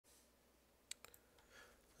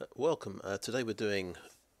Welcome. Today we're doing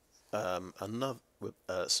some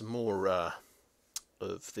more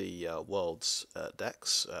of the Worlds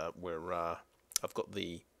decks. I've got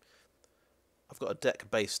a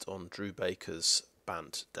deck based on Drew Baker's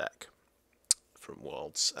Bant deck from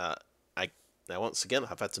Worlds. Now once again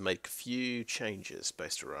I've had to make a few changes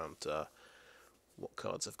based around what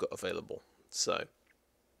cards I've got available. So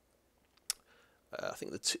I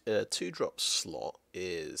think the 2-drop slot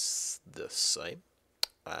is the same.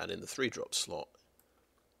 And in the 3-drop slot,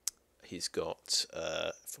 he's got,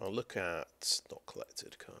 if I look at not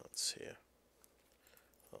collected cards here,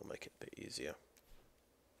 I'll make it a bit easier.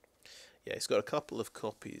 Yeah, he's got a couple of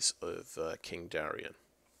copies of King Darien,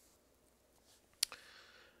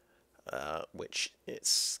 which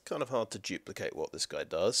it's kind of hard to duplicate what this guy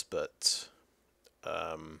does, but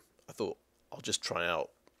I thought I'll just try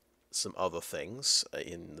out some other things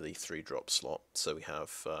in the 3-drop slot. So we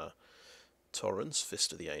have Torrens,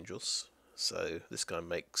 Fist of the Angels. So this guy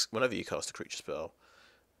makes, whenever you cast a creature spell,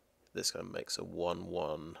 this guy makes a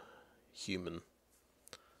 1/1 human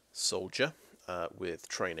soldier with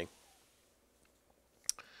training.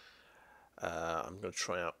 I'm going to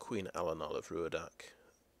try out Queen Alanal of Ruadak.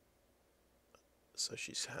 So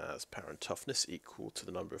she has power and toughness equal to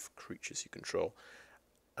the number of creatures you control.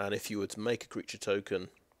 And if you were to make a creature token,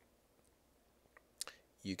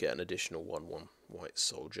 you get an additional 1/1 white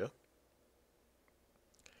soldier.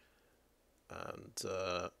 And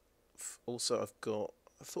also I thought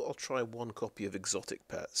I'll try one copy of Exotic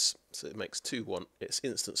Pets. So it makes it's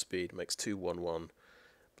instant speed, makes 2/1/1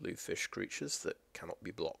 blue fish creatures that cannot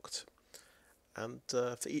be blocked. And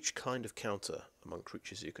for each kind of counter among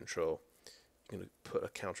creatures you control, you're going to put a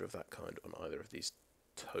counter of that kind on either of these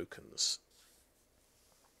tokens.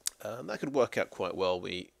 That could work out quite well.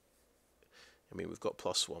 We've got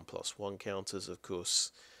 +1/+1 counters, of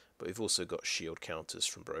course, but we've also got shield counters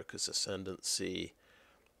from Broker's Ascendancy,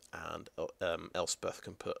 and Elspeth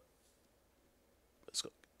can put, it's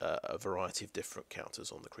got a variety of different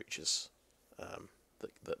counters on the creatures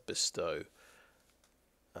that bestow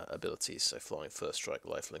abilities, so flying, first strike,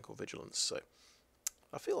 lifelink, or vigilance. So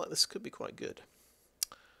I feel like this could be quite good.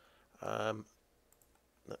 Let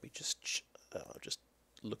me just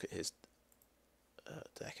look at his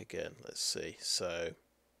deck again. Let's see. So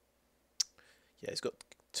yeah, he's got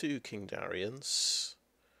 2 King Dariens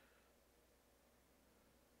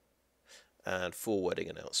and 4 wedding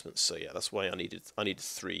announcements. So yeah, that's why I needed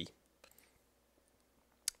 3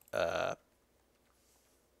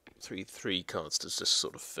 three cards to just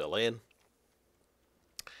sort of fill in.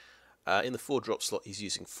 In the 4-drop slot, he's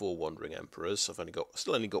using 4 Wandering Emperors. I've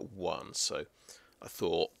still only got 1, so I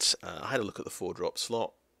thought I had a look at the 4-drop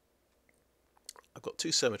slot. I've got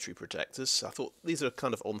 2 Cemetery Protectors. I thought these are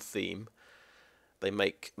kind of on theme.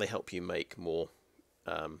 They help you make more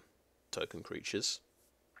token creatures.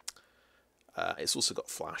 It's also got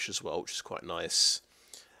Flash as well, which is quite nice.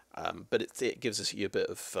 But it gives you a bit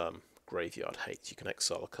of graveyard hate. You can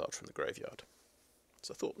exile a card from the graveyard.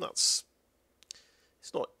 So I thought it's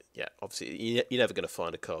not. Yeah, obviously you're never going to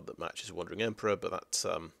find a card that matches Wandering Emperor, but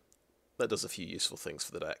that does a few useful things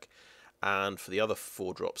for the deck. And for the other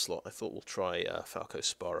 4-drop slot, I thought we'll try Falco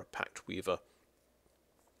Spara, Pact Weaver.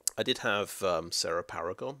 I did have Sarah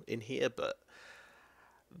Paragon in here, but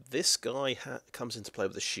this guy comes into play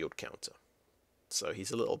with a shield counter, so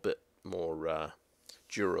he's a little bit more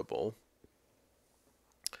durable.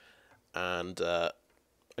 And I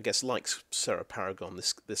guess like Sarah Paragon,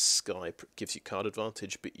 this guy gives you card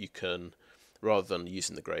advantage, but you can, rather than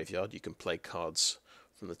using the graveyard, you can play cards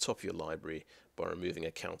from the top of your library by removing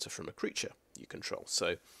a counter from a creature you control.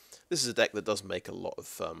 So this is a deck that does make a lot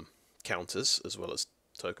of counters as well as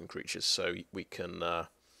token creatures, so we can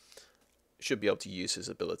should be able to use his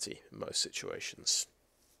ability in most situations.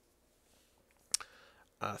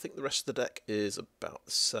 I think the rest of the deck is about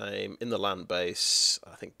the same. In the land base,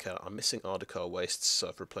 I think I'm missing Ardakar Wastes, so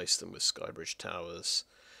I've replaced them with Skybridge Towers,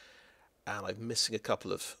 and I'm missing a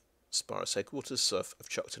couple of Spara's Headquarters, so I've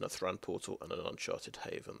chucked in a Thran Portal and an Uncharted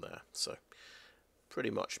Haven there. So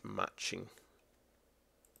pretty much matching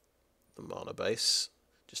the mana base,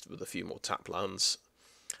 just with a few more tap lands.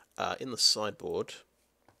 In the sideboard,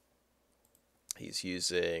 he's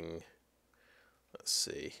using, let's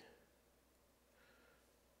see,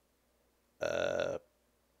 yeah,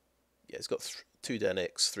 he's got 2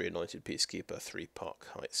 Denix, 3 Anointed Peacekeeper, 3 Park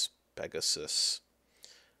Heights Pegasus,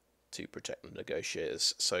 2 Protect the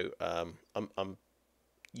Negotiators. So I'm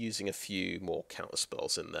using a few more counter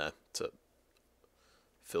spells in there to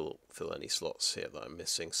fill any slots here that I'm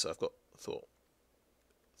missing. So I've got, I thought,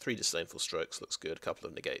 3 Disdainful Strokes looks good. A couple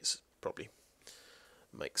of Negates probably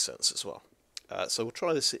makes sense as well. So we'll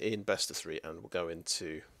try this in best of 3 and we'll go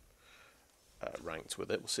into ranked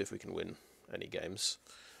with it. We'll see if we can win any games.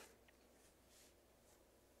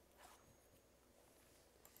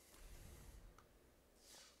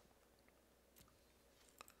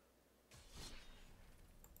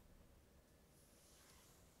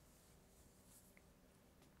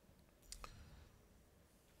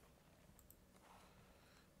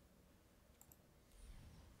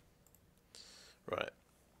 Right.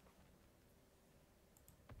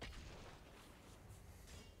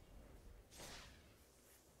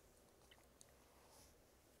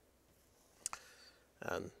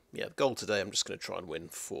 And yeah, the goal today, I'm just going to try and win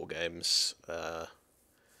 4 games. And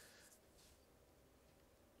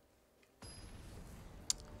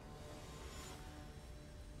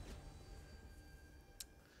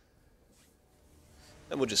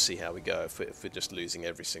we'll just see how we go. If we're just losing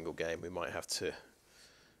every single game, we might have to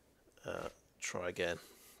try again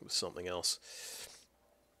with something else.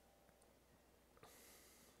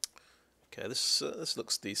 Okay, this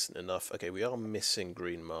looks decent enough. Okay, we are missing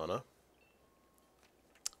green mana,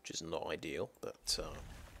 which is not ideal, but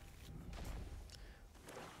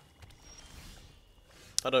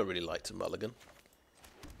I don't really like to mulligan.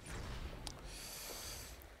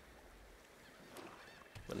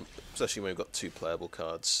 Especially when we've got 2 playable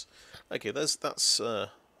cards. Okay, that's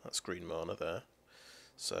green mana there.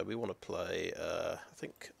 So we want to play, I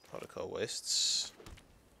think, Protocol Wastes.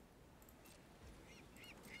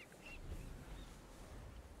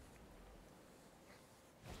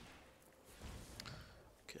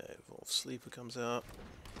 Okay, Evolve Sleeper comes out.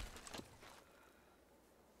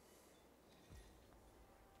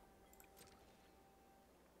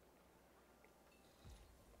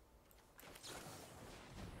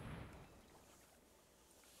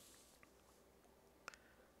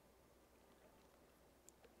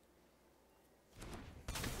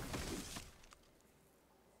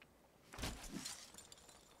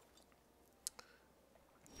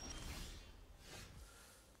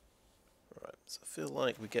 So I feel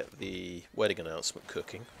like we get the wedding announcement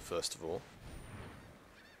cooking, first of all.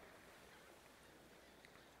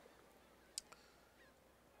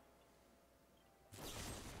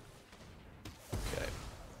 Okay,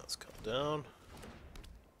 that's come down.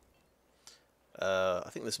 I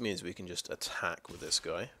think this means we can just attack with this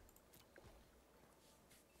guy.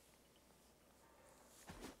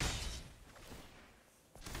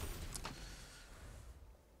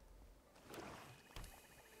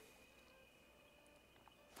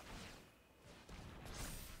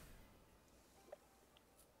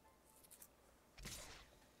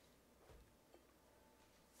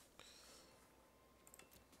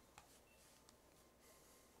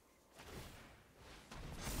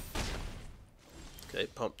 Okay,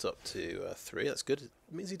 pumped up to 3, that's good. It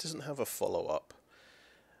means he doesn't have a follow-up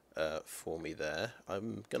for me there.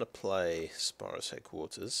 I'm going to play Spara's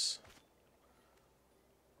Headquarters.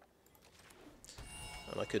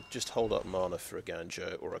 And I could just hold up mana for a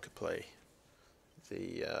Ganjo, or I could play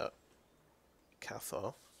the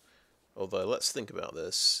Cathar. Although, let's think about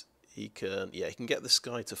this. He can get this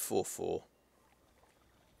guy to 4/4.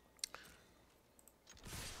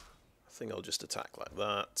 I think I'll just attack like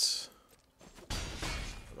that.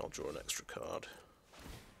 And I'll draw an extra card.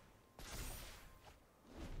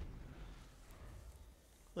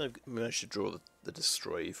 I managed to draw the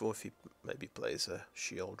Destroy Evil if he maybe plays a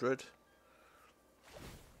Sheoldred.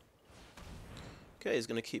 Okay, he's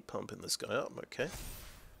going to keep pumping this guy up, okay.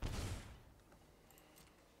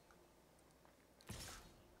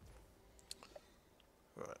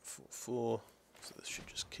 Right, 4/4, so this should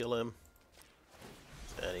just kill him.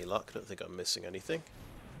 Any luck, I don't think I'm missing anything.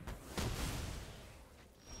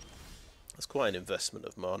 That's quite an investment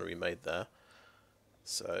of mana he made there.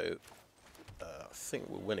 So, I think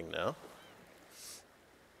we're winning now.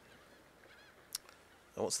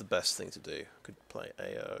 Now what's the best thing to do? Could play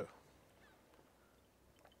AO.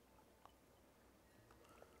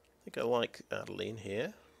 I think I like Adeline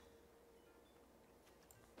here.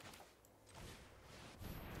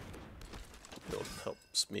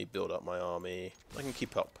 Helps me build up my army. I can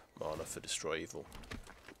keep up mana for Destroy Evil.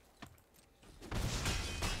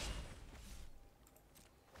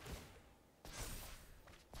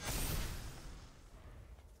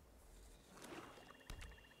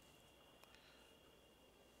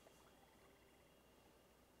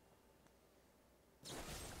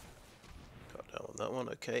 Cut down on that one,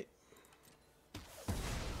 okay.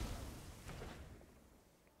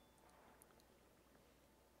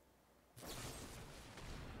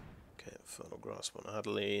 Infernal Grasp on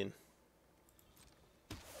Adeline.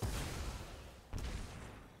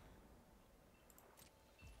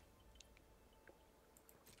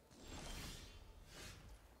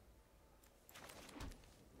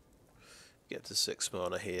 get to 6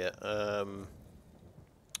 mana here.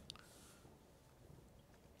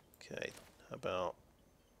 Okay, how about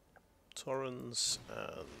Torrens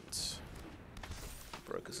and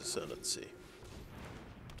Broker's Ascendancy?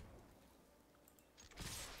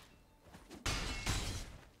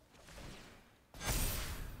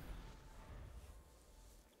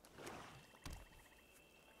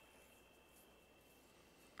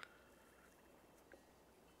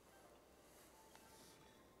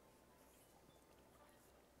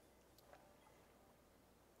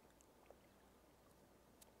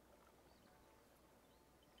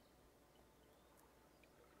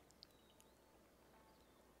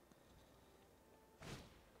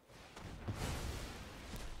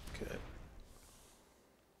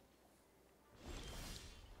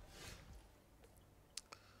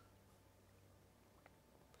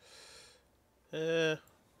 I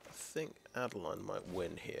think Adeline might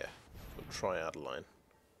win here. We'll try Adeline.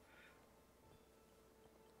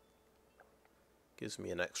 Gives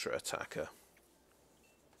me an extra attacker.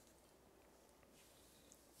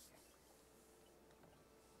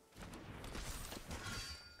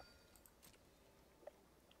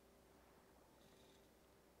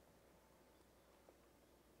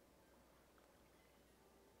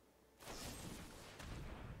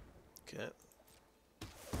 Okay.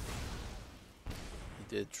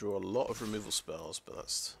 Did draw a lot of removal spells, but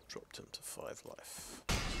that's dropped him to 5 life.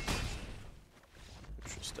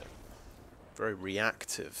 Interesting. Very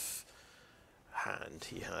reactive hand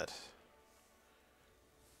he had.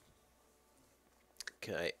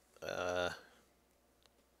 Okay.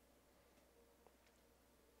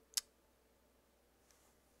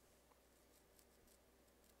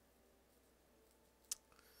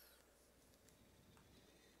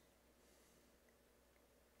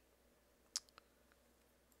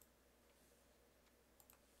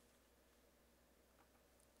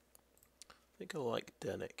 I think I like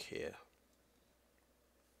Denick here.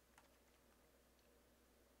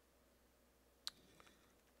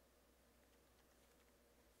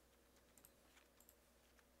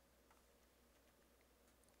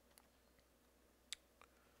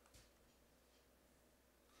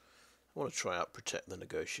 I want to try out Protect the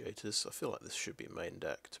Negotiators. I feel like this should be main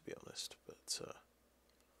deck, to be honest, but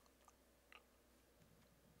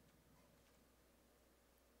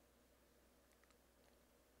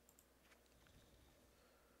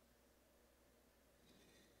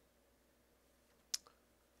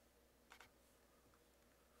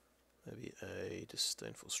maybe a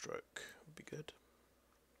Disdainful Stroke would be good.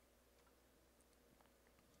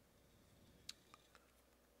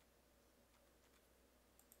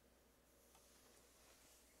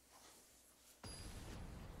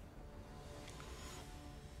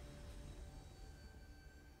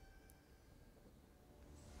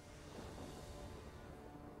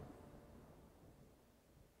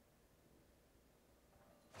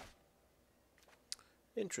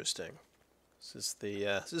 Interesting. This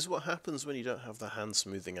is what happens when you don't have the hand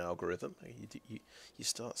smoothing algorithm. You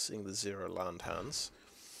start seeing the 0 land hands.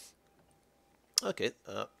 Okay,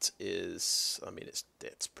 that is. I mean,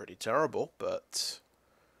 it's pretty terrible, but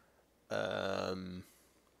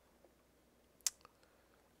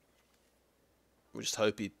we just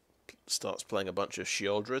hope he starts playing a bunch of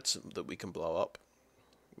Sheoldreds that we can blow up.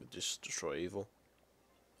 We just destroy evil.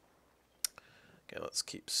 Okay, let's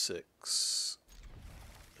keep 6.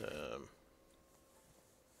 I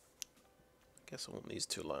guess I want these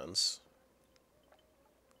 2 lands.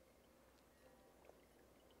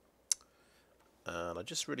 And I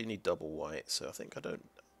just really need double white, so I think I don't...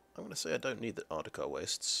 I'm going to say I don't need the Articar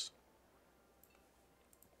Wastes.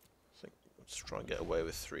 I think let's try and get away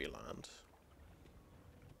with 3 land.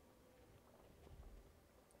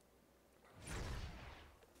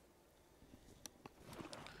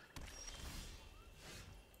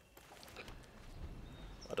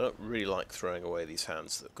 I don't really like throwing away these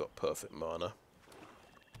hands that have got perfect mana.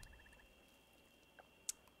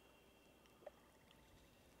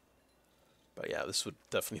 But yeah, this would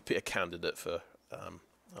definitely be a candidate for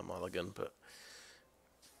a mulligan, but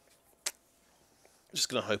I'm just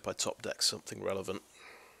going to hope I top deck something relevant.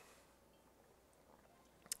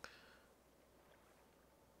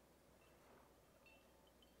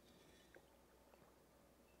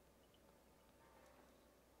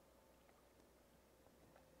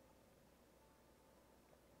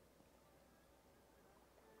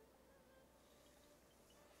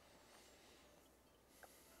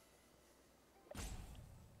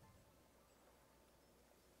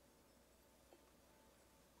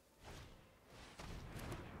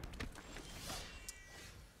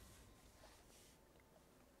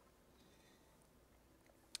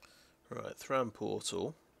 Right, Thran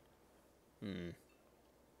Portal.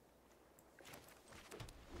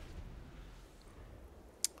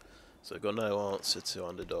 So I've got no answer to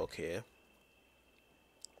underdog here.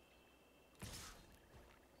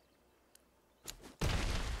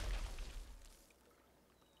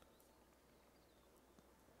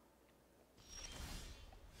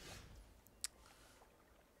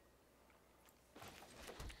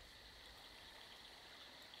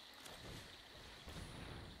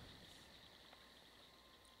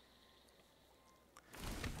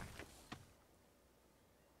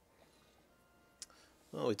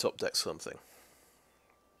 Oh, we top deck something.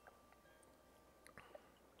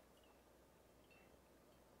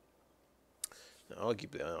 Now,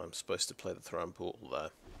 arguably, I'm supposed to play the Thran Portal there,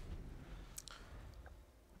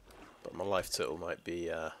 but my life total might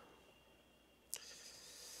be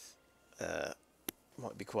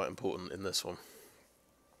quite important in this one.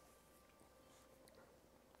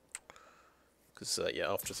 Because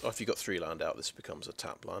yeah, after you got 3 land out, this becomes a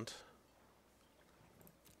tap land.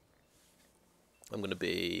 I'm going to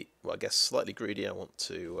be, well, I guess slightly greedy. I want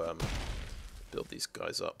to build these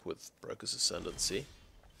guys up with Broker's Ascendancy.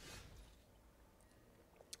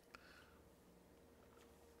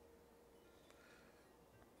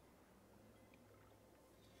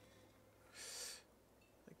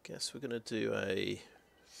 I guess we're going to do a,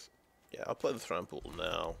 yeah, I'll play the Thran Portal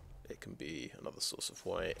now. It can be another source of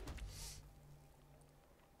white.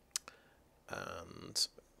 And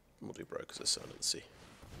we'll do Broker's Ascendancy.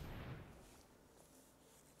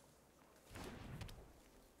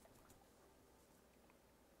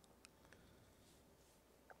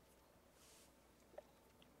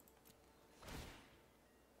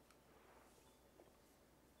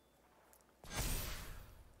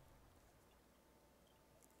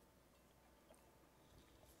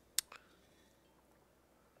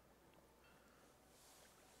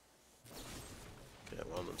 Okay,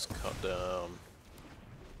 one of them's cut down.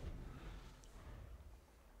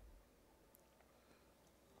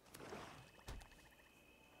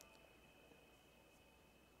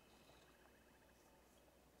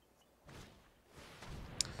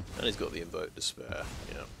 And he's got the Invoke Despair,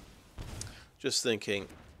 yeah. Just thinking,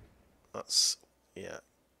 that's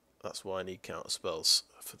why I need counter spells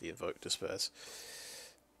for the Invoke Despairs.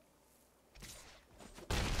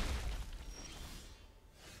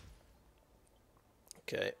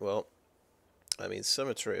 Okay, well, I mean,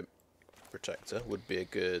 Cemetery Protector would be a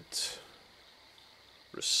good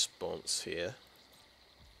response here.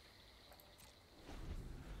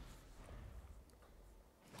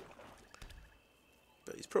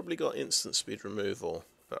 But he's probably got instant speed removal,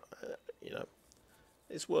 but, you know,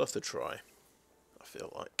 it's worth a try, I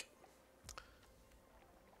feel like.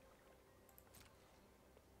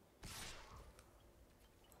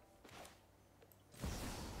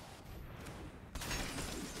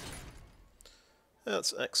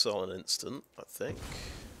 That's exile an instant, I think.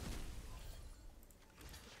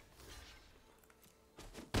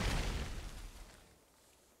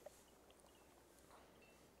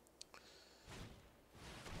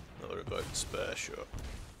 Another Invoke Despair, sure.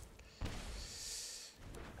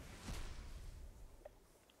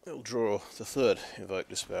 It'll draw the 3rd Invoke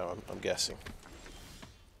Despair, I'm guessing.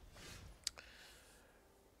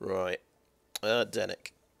 Right.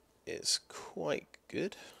 Denick is quite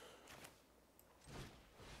good.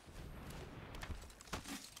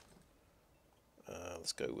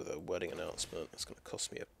 Let's go with a wedding announcement. It's going to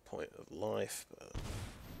cost me a point of life,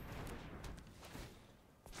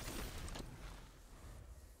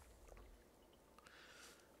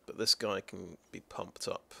 but this guy can be pumped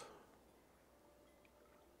up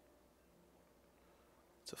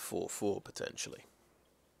to 4/4 potentially.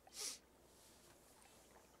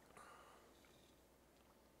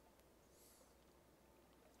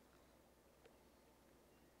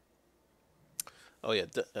 Oh yeah,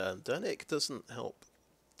 Denick doesn't help.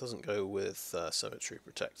 Doesn't go with Cemetery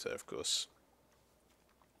Protector, of course.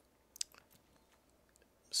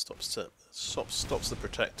 Stops the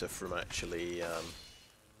Protector from actually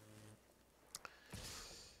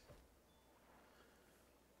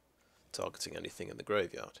targeting anything in the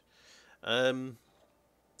graveyard.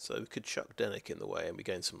 So we could chuck Denick in the way and we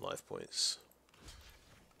gain some life points.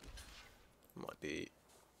 Might be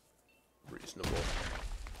reasonable.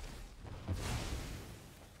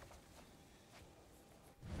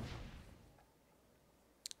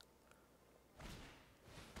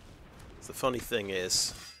 The funny thing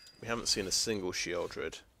is, we haven't seen a single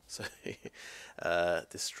Sheoldred, so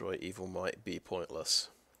Destroy Evil might be pointless.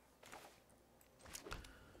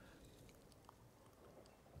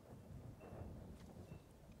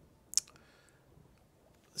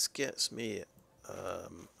 This gets me a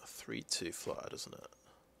 3/2 flyer, doesn't it?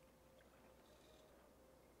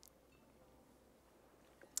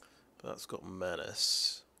 That's got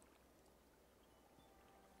menace.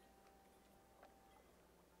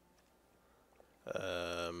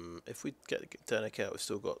 If we get Dernick out, we've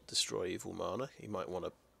still got Destroy Evil mana. He might want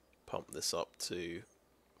to pump this up to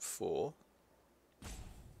 4.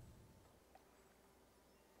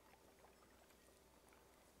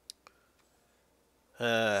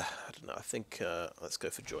 I don't know, I think let's go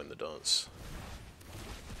for Join the Dance.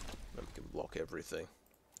 Then we can block everything.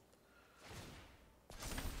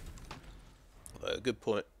 Although a good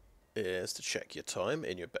point is to check your time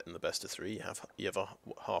in the best of 3. You have a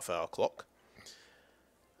half-hour clock.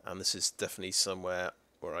 And this is definitely somewhere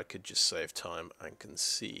where I could just save time and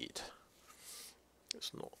concede.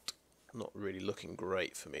 It's not really looking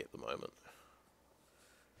great for me at the moment.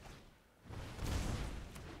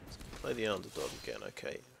 Let's play the underdog again,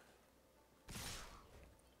 okay.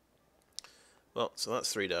 Well, so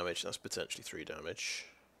that's 3 damage, that's potentially 3 damage.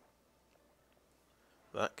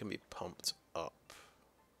 That can be pumped up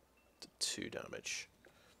to 2 damage.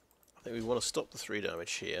 I think we want to stop the 3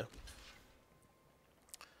 damage here.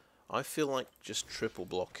 I feel like just triple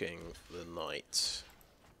blocking the knight.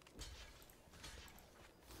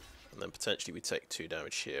 And then potentially we take 2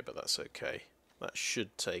 damage here, but that's okay. That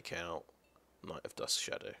should take out Knight of Dusk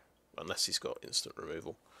Shadow, unless he's got instant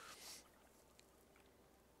removal.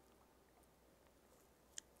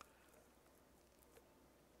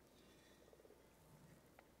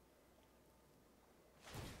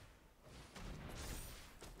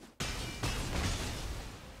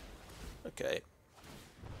 Okay.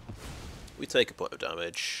 We take a point of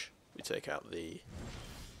damage, we take out the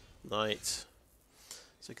knight,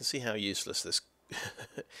 so you can see how useless this,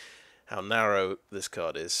 how narrow this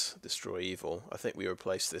card is, Destroy Evil. I think we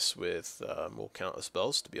replace this with more counter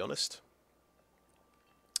spells, to be honest.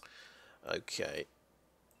 Okay.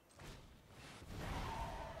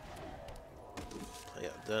 Yeah,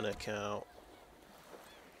 Dernick out.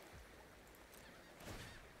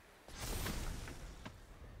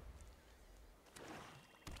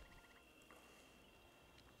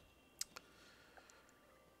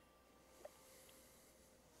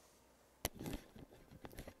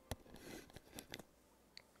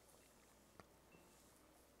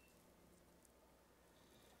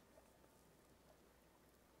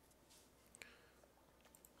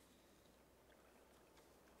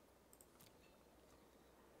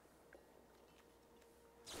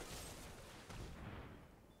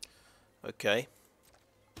 Okay,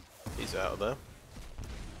 he's out of there.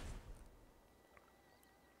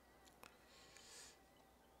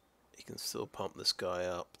 He can still pump this guy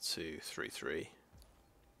up to 3/3.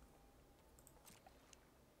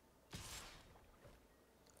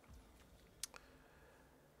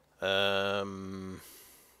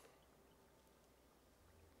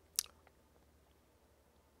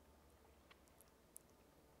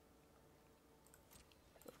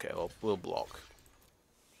 Okay, well, we'll block.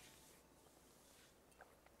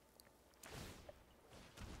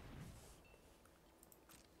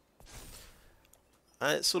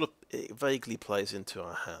 And it vaguely plays into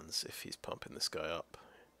our hands if he's pumping this guy up.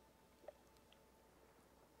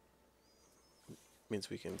 Means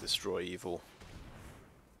we can destroy evil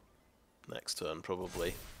next turn,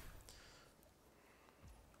 probably.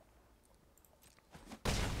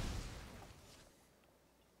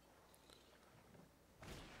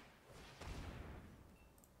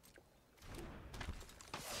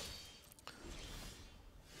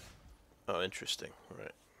 Oh, interesting. Right.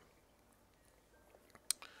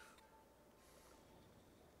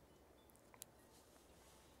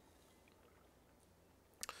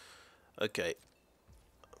 Okay,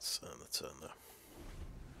 let's end the turn there.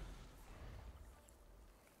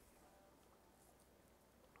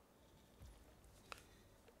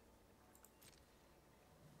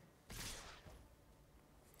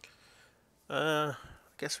 I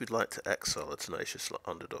guess we'd like to exile a tenacious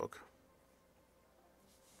underdog.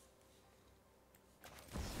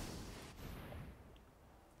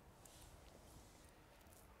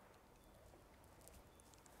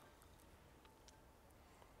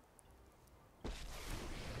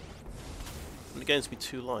 And it gains me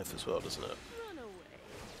 2 life as well, doesn't it? Run away.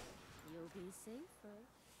 You'll be safer.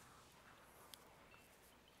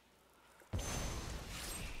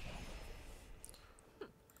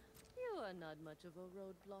 You are not much of a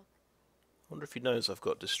roadblock. I wonder if he knows I've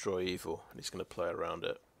got Destroy Evil and he's going to play around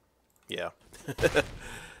it. Yeah.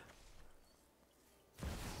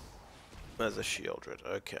 There's a Shieldred,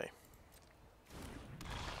 okay.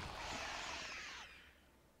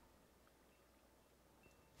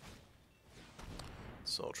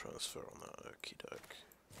 Soul transfer on that, okie doke.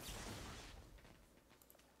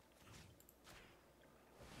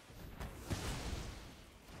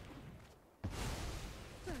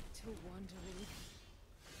 to wandering.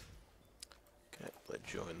 Okay, let's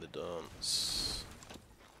join the dance.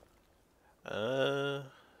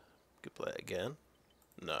 Could play it again.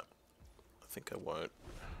 No, I think I won't.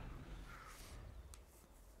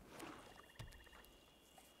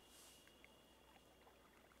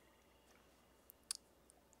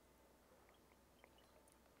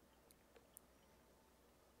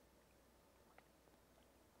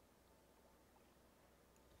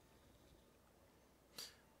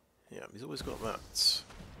 Yeah, he's always got that.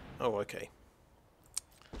 Oh, okay.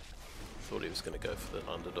 Thought he was going to go for the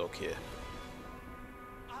underdog here.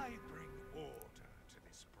 I bring order to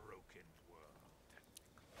this broken world.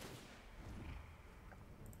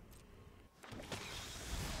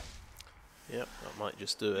 Yep, that might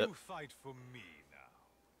just do it. You fight for me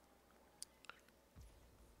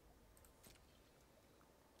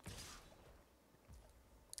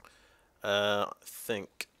now. I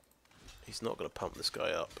think he's not going to pump this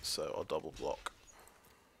guy up, so I'll double block.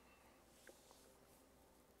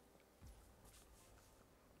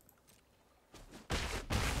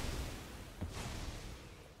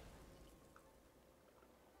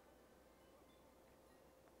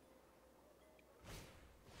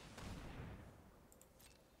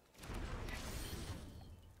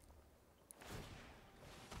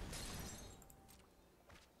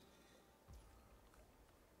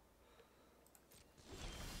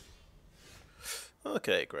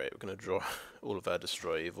 Okay, great. We're going to draw all of our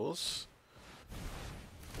destroy evils.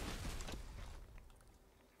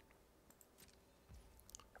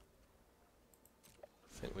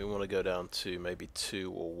 I think we want to go down to maybe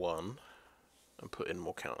 2 or 1 and put in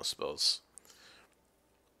more counter spells.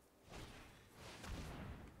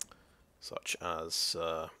 Such as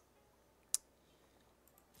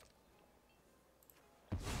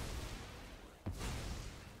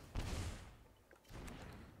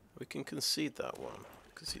we can concede that one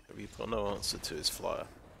because we've got no answer to his flyer.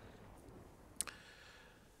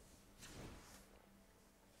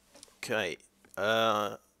 Okay.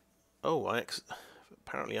 Oh,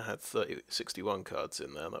 apparently I had 61 cards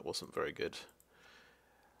in there. That wasn't very good.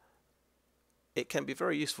 It can be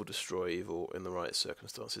very useful to destroy evil in the right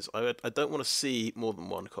circumstances. I don't want to see more than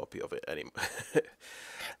one copy of it anymore.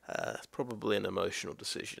 It's probably an emotional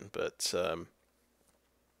decision, but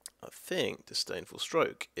I think Disdainful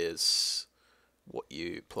Stroke is what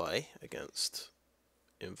you play against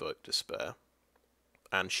Invoke Despair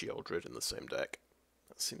and Sheoldred in the same deck.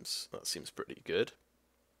 That seems pretty good.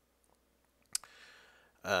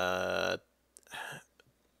 What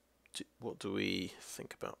do we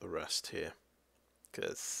think about the rest here?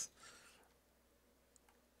 Because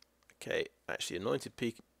okay, actually, Anointed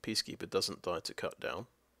Peacekeeper doesn't die to cut down,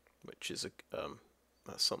 which is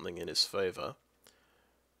that's something in his favour.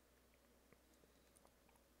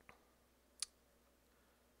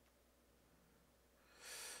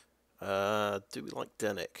 Do we like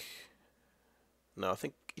Denick? No, I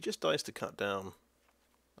think he just dies to cut down.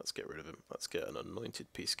 Let's get rid of him. Let's get an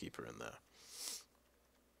Anointed Peacekeeper in there.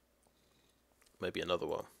 Maybe another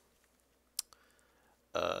one.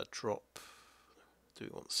 Drop. Do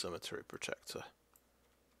we want Cemetery Protector?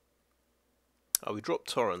 Oh, we drop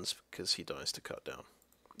Torrens because he dies to cut down.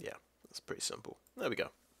 Yeah, that's pretty simple. There we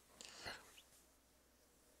go.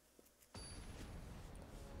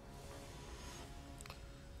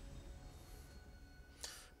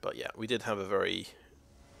 But yeah, we did have a very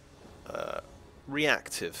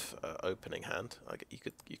reactive opening hand.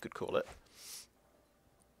 You could call it.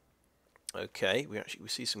 Okay, we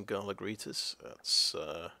see some Gala Greeters.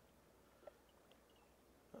 That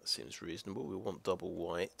seems reasonable. We want double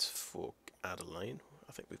white for Adelaine.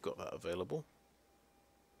 I think we've got that available.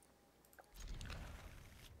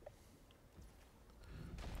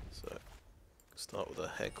 So start with the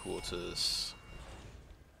headquarters.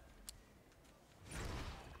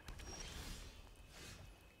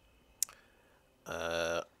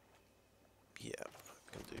 Yeah, I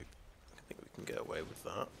think we can get away with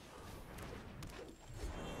that.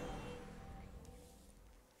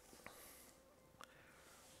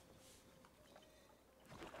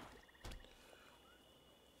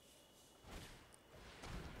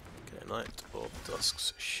 Okay, Night of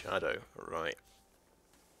Dusk's Shadow. Right.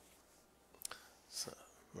 So,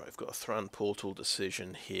 right, we've got a Thran Portal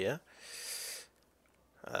decision here.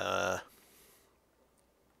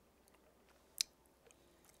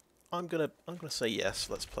 I'm gonna say yes.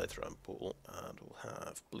 Let's play Thran Portal, and we'll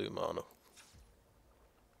have blue mana.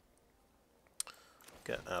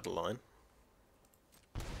 Get Adeline.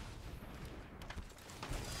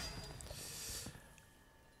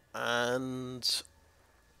 And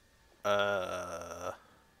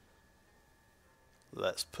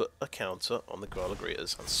let's put a counter on the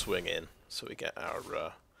Growler-Greeters and swing in, so we get our...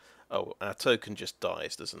 oh, our token just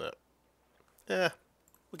dies, doesn't it? Yeah,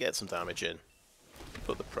 we'll get some damage in.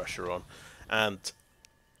 Put the pressure on. And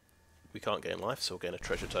we can't gain life, so we'll gain a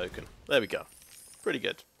treasure token. There we go. Pretty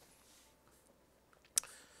good.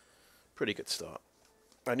 Pretty good start.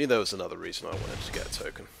 I knew there was another reason I wanted to get a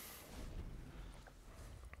token.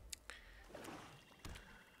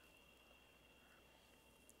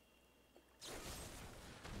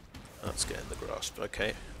 That's getting the grasp,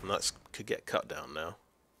 okay. And that could get cut down now.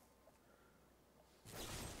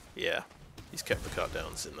 Yeah, he's kept the cut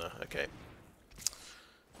downs in there, okay.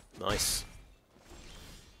 Nice.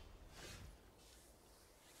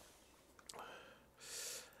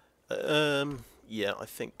 Yeah, I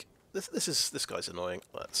think this guy's annoying.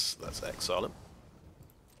 Let's exile him.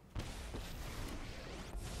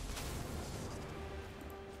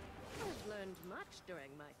 I've learned much during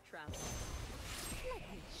my travels. Let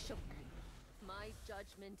me show you. My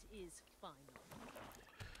judgment is final.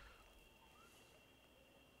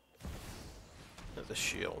 There's a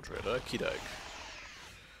shield, okie doke.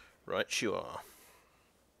 Right, you are.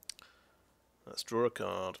 Let's draw a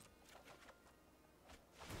card.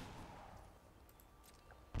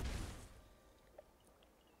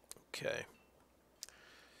 Okay.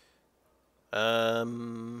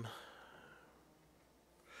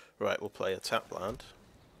 Right, we'll play a tap land.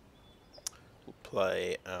 We'll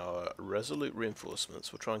play our Resolute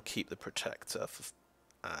Reinforcements. We'll try and keep the Protector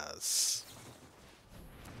as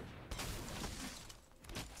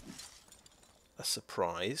a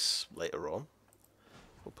surprise later on.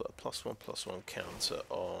 We'll put a +1/+1 counter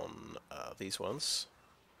on these ones.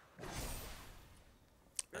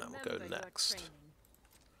 And we'll go next.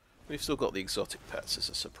 We've still got the exotic pets as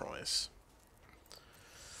a surprise.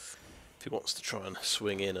 If he wants to try and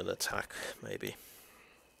swing in and attack, maybe.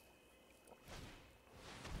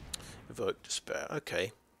 Evoke Despair,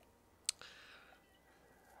 okay.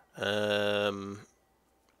 You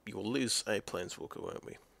will lose a Planeswalker, won't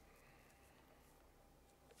we?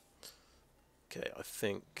 Okay, I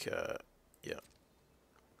think, yeah.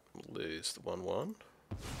 We'll lose the 1/1.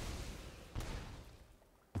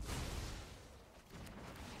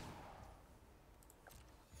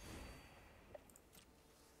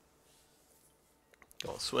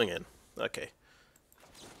 Go on, swing in. Okay.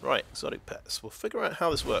 Right, exotic pets. We'll figure out how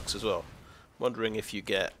this works as well. Wondering if you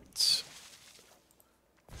get...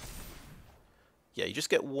 Yeah, you just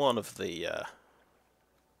get one of the...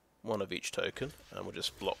 one of each token, and we'll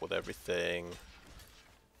just block with everything.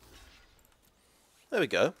 There we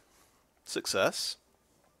go. Success.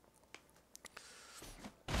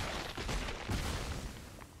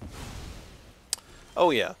 Oh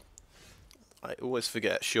yeah. I always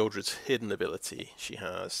forget Shieldred's hidden ability. She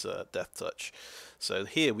has Death Touch. So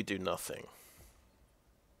here we do nothing.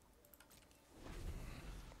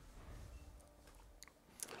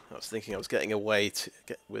 I was thinking I was getting away to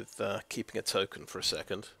get with keeping a token for a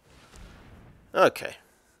second. Okay.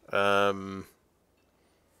 Yeah,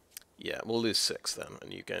 we'll lose 6 then,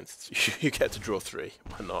 and you get to draw 3.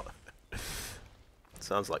 Why not?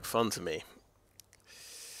 Sounds like fun to me.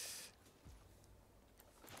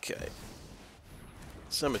 Okay.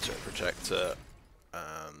 Cemetery Protector,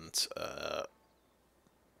 and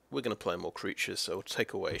we're going to play more creatures, so we'll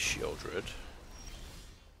take away Shieldred.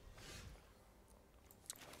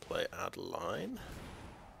 Play Add Line.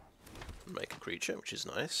 Make a creature, which is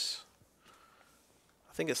nice.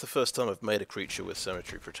 I think it's the first time I've made a creature with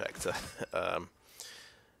Cemetery Protector.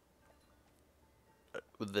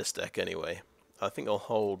 With this deck anyway. I think I'll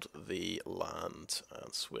hold the land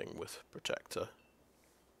and swing with Protector.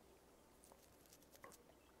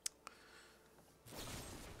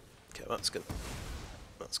 Okay, that's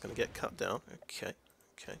gonna get cut down. Okay,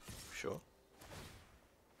 sure.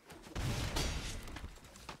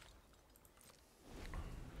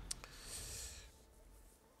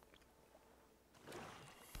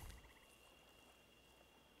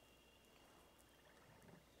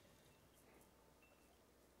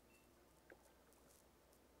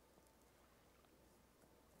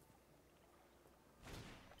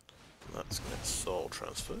 That's gonna get soul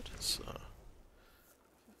transferred. It's,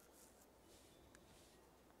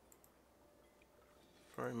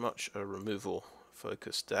 very much a removal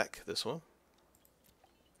focused deck, this one.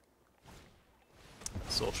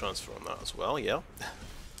 Soul transfer on that as well, yeah.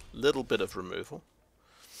 Little bit of removal.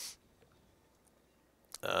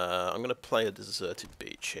 I'm going to play a Deserted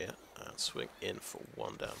Beach here and swing in for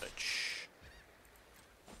 1 damage.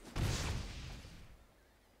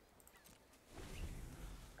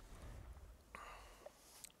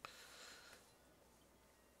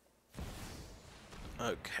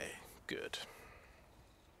 Okay, good.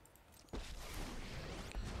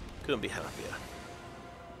 Couldn't be happier.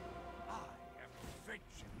 I am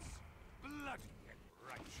vengeance, bloody and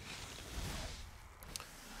righteous.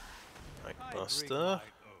 I bring Buster. my own.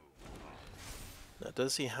 Now,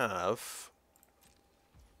 does he have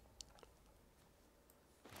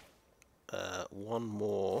one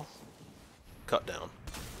more cut down?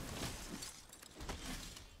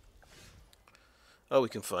 Oh, we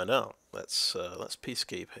can find out. Let's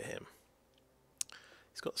peacekeeper him.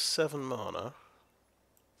 He's got 7 mana.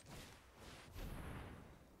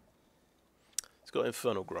 He's got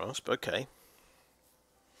Infernal Grasp. Okay.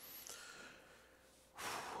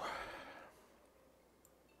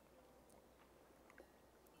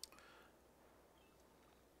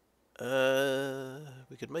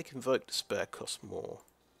 We could make Invoke Despair cost more.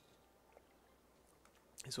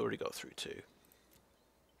 He's already got through 2.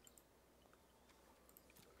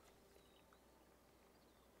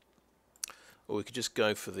 Or we could just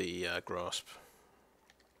go for the Grasp.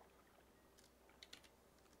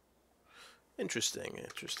 Interesting,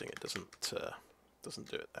 interesting. It doesn't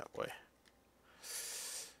do it that way.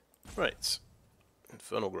 Right.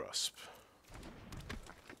 Infernal Grasp.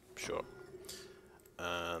 Sure.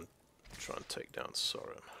 And try and take down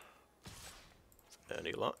Sorin.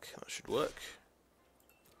 Any luck? That should work.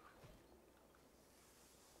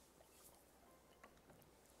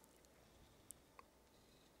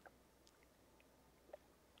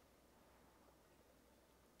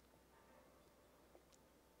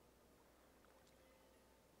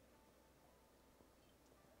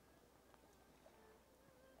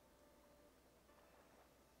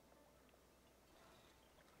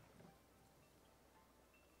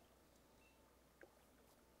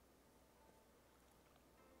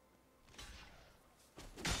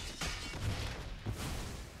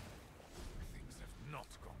 Things have not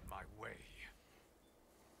gone my way.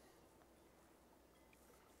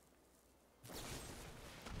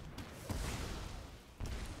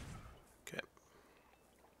 Okay.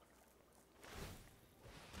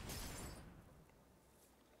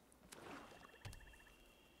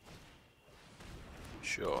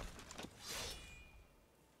 Sure.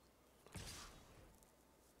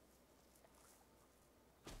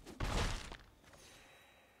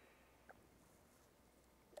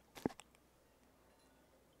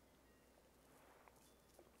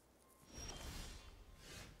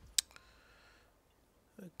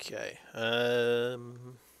 Okay.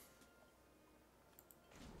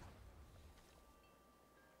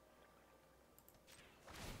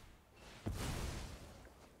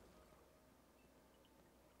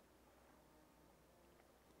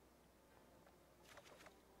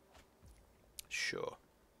 Sure.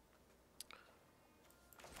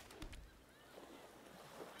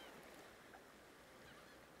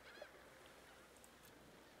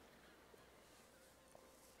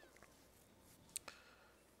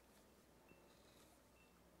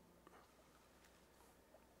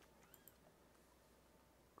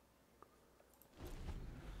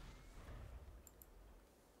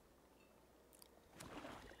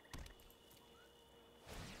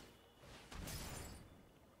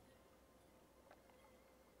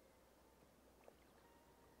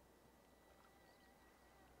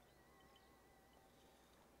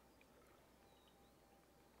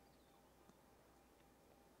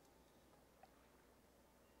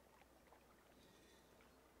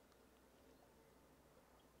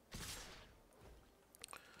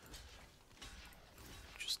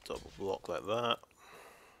 Just double block like that.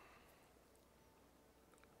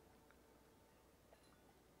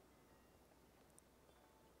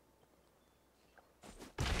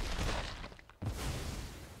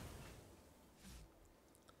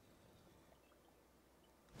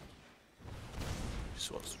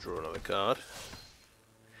 Just wants to draw another card.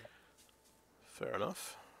 Fair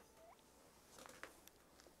enough.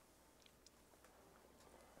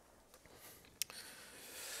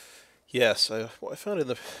 Yeah, so what I found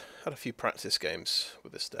had a few practice games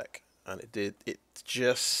with this deck, and it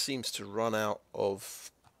just seems to run out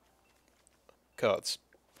of cards.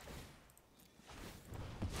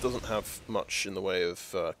 Doesn't have much in the way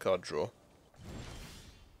of card draw.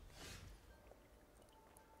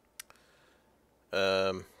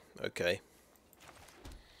 Okay.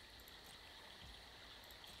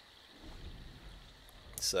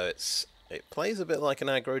 So it plays a bit like an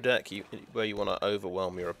aggro deck where you want to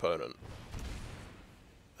overwhelm your opponent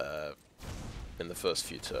in the first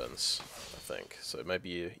few turns, I think. So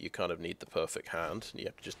maybe you kind of need the perfect hand, and you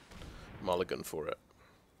have to just mulligan for it.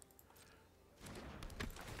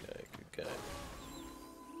 Okay, good game.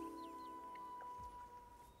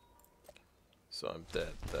 So I'm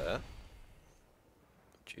dead there,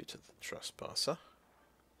 due to the trespasser.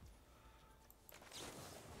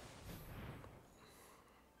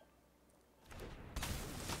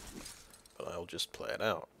 they'll just play it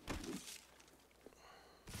out.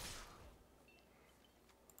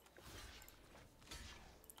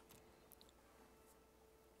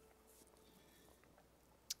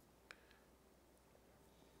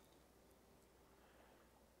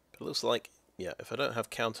 It looks like, yeah, if I don't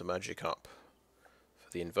have counter magic up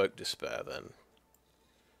for the Invoke Despair, then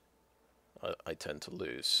I tend to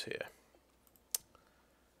lose here.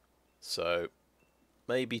 So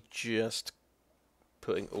maybe just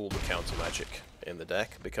putting all the counter magic in the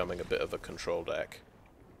deck, becoming a bit of a control deck,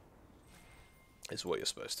 is what you're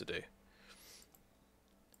supposed to do.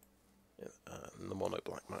 In the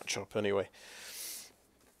Monoblack matchup, anyway.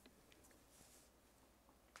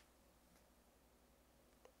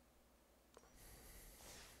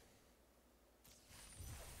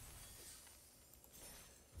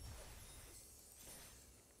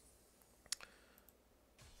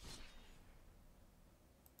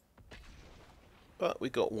 But we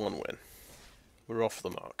got one win. We're off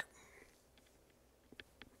the mark.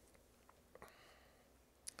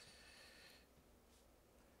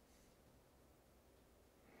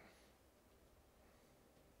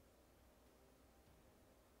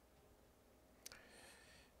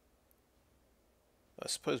 I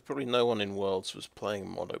suppose probably no one in Worlds was playing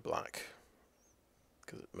Monoblack,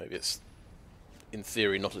 because maybe it's, in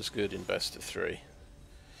theory, not as good in best of 3.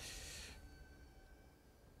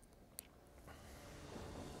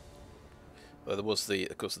 Well, there was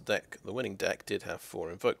of course, the winning deck did have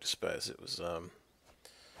 4 Invoke Despairs. It was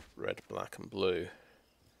red, black, and blue.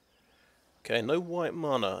 Okay, no white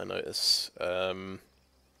mana, I notice.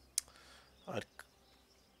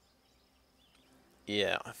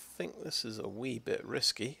 Yeah, I think this is a wee bit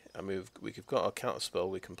risky. I mean, we've got a counterspell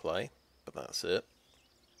we can play, but that's it.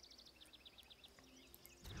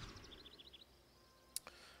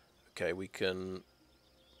 Okay, we can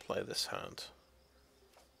play this hand.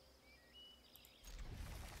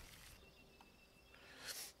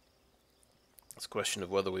 It's a question of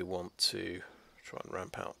whether we want to try and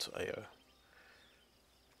ramp out to AO,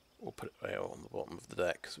 or put AO on the bottom of the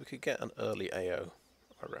deck, because we could get an early AO,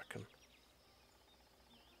 I reckon.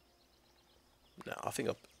 No, I think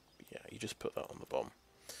yeah, you just put that on the bottom.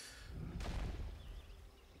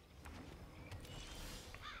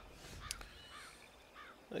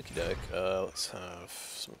 Okie doke, let's have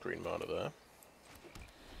some green mana there.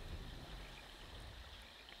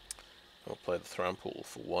 We'll play the Trample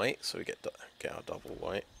for white, so we get our double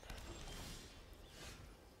white.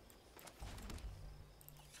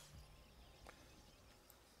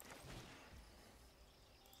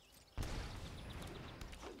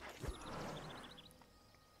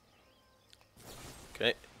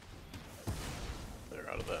 Okay, they're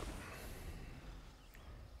out of that.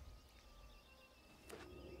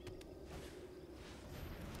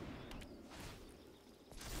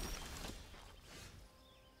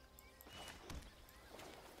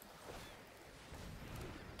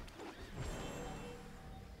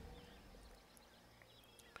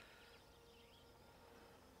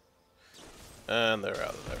 And they're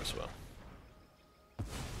out of there as well.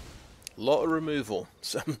 A lot of removal,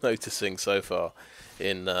 so I'm noticing so far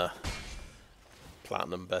in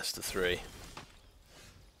Platinum Best of 3.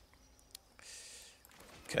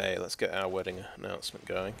 Okay, let's get our wedding announcement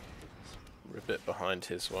going. We're a bit behind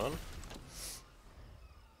his one.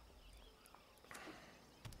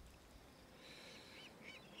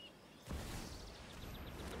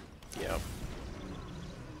 Yeah.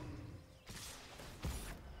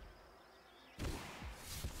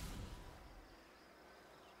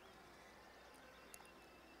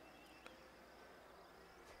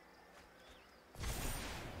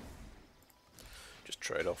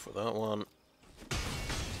 Trade off with that one.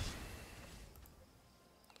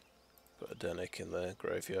 Put a Denick in the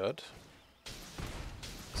graveyard.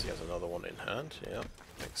 So he has another one in hand. Yeah,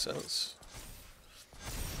 makes sense.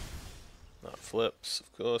 That flips,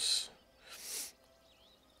 of course.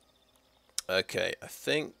 Okay, I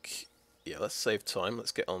think, yeah, let's save time.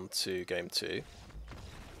 Let's get on to game 2.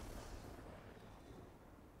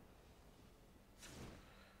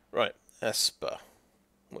 Right, Esper.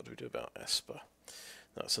 What do we do about Esper?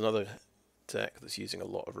 That's another deck that's using a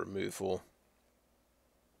lot of removal.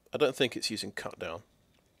 I don't think it's using cut down.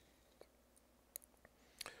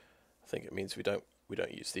 I think it means we don't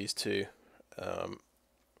use these two. I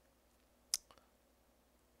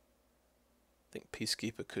think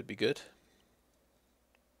Peacekeeper could be good.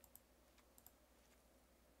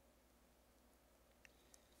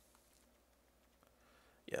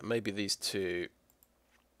 Yeah, maybe these are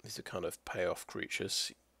kind of payoff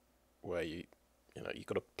creatures where you've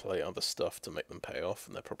got to play other stuff to make them pay off,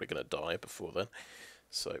 and they're probably going to die before then.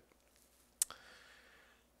 So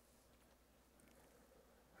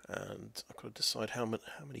And I've got to decide how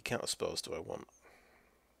many counter spells do I want.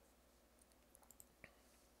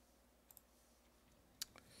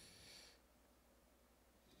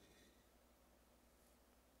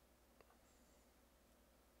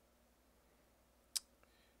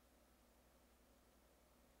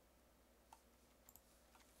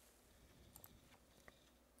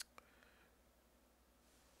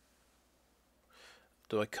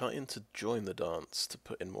 Do I cut in to join the dance to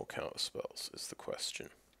put in more counter spells is the question.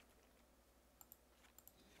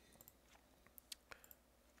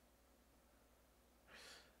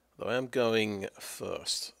 Though I am going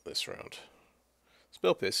first this round.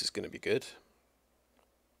 Spell Pierce is going to be good.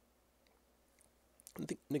 I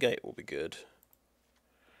think Negate will be good.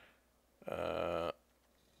 Yeah,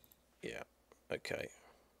 okay.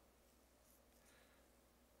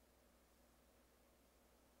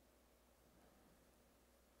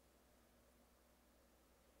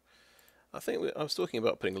 I think I was talking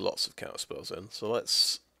about putting lots of counter spells in, so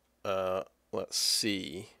let's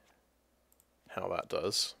see how that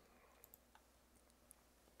does.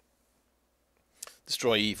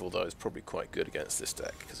 Destroy Evil, though, is probably quite good against this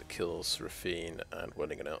deck because it kills Rafine and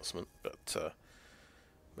Wedding Announcement, but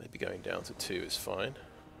maybe going down to 2 is fine.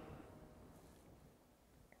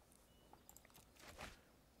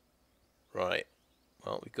 Right.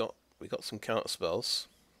 Well, we got some counter spells.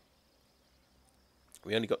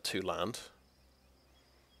 We only got 2 land.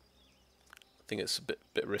 I think it's a bit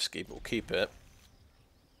risky, but we'll keep it.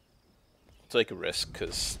 Take a risk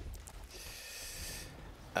because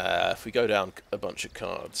if we go down a bunch of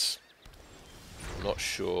cards, I'm not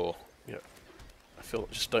sure. You know,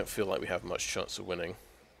 just don't feel like we have much chance of winning.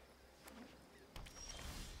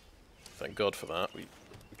 Thank God for that. We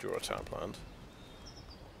draw a tap land.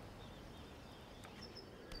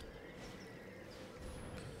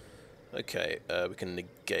 Okay, we can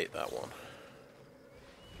negate that one.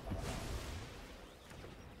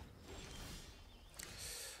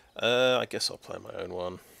 I guess I'll play my own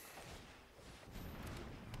one.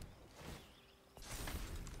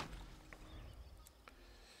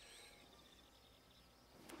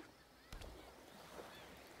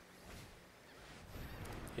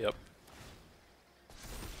 Yep.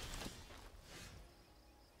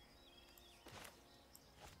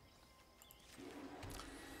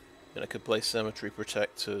 And I could play Cemetery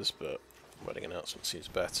Protectors, but Wedding Announcement seems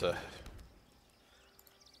better.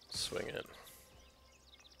 Swing it.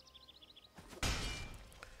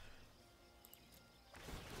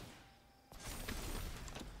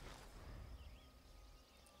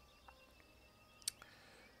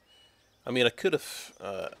 I mean, I could have...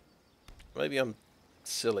 maybe I'm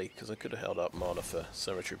silly, because I could have held up mana for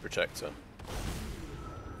Cemetery Protector.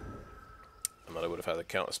 And then I would have had a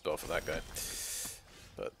counter spell for that guy.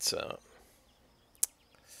 But,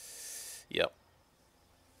 yep.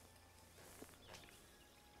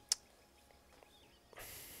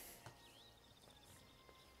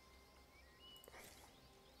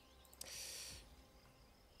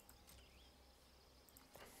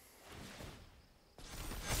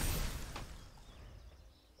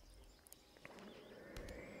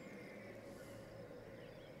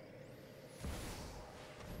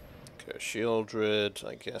 Okay, Shieldred,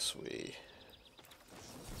 I guess we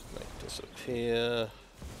make disappear.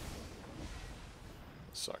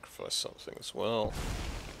 Sacrifice something as well.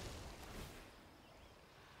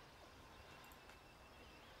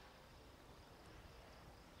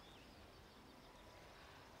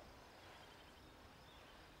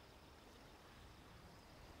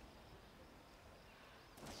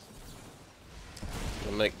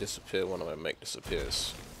 I'll make disappear one of my make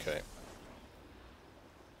disappears. Okay.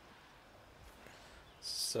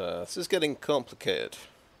 So this is getting complicated,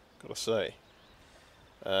 gotta say.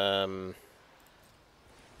 I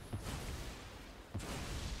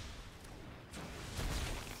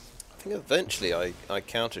think eventually I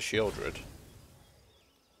counter Shieldred.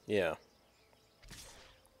 Yeah.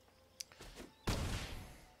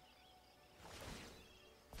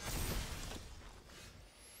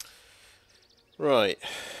 Right.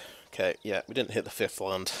 Okay, yeah, we didn't hit the 5th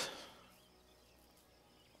land.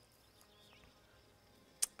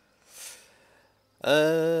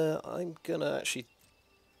 I'm gonna actually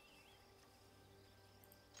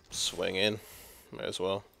swing in, may as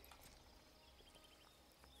well.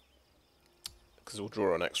 Because we'll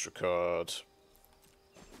draw an extra card.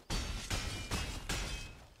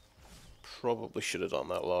 Probably should have done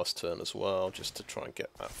that last turn as well, just to try and get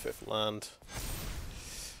that 5th land.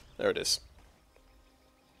 There it is.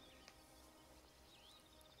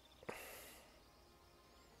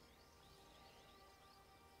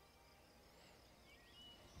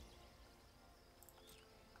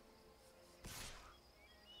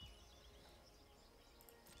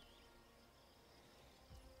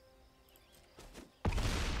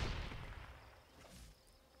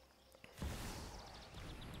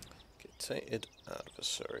 Tainted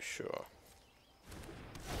adversary, sure.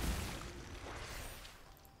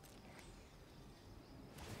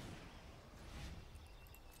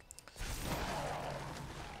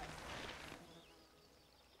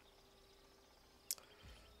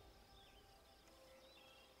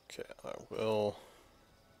 Okay, I will.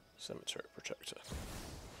 Cemetery Protector.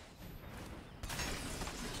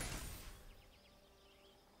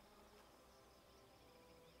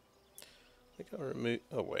 I think I remove.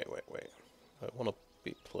 Oh, wait. I want to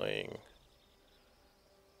be playing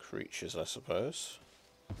creatures, I suppose.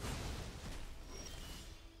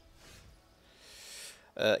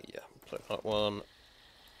 Yeah, play that one.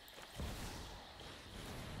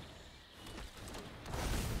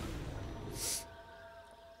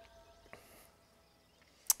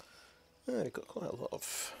 You've got quite a lot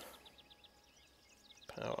of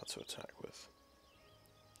power to attack with.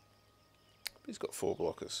 But he's got 4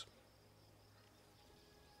 blockers.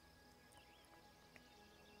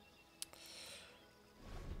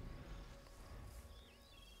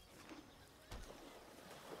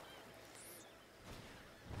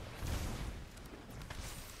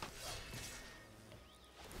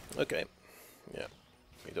 Okay, yeah,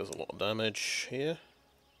 he does a lot of damage here.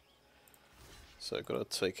 So I've got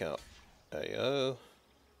to take out AO.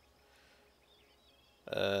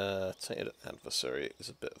 Tainted Adversary is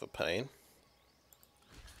a bit of a pain,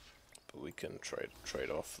 but we can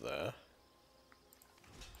trade off there.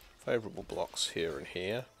 Favourable blocks here and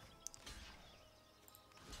here.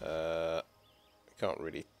 Can't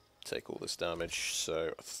really take all this damage,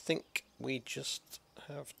 so I think we just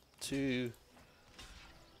have to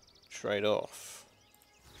trade off.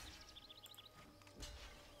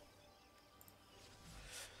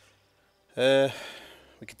 We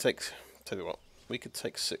could tell you what, we could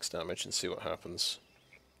take 6 damage and see what happens.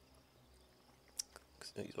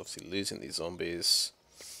 'Cause he's obviously losing these zombies.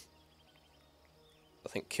 I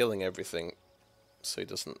think killing everything so he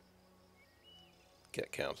doesn't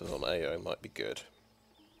get counters on AO might be good.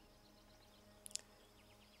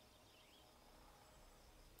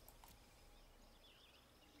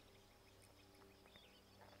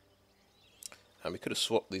 And we could have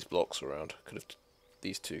swapped these blocks around.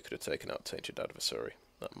 These two could have taken out Tainted Adversary.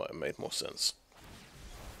 That might have made more sense.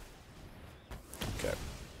 Okay.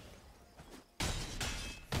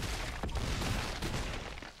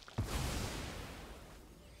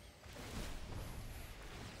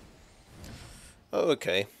 Oh,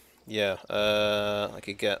 okay. Yeah, I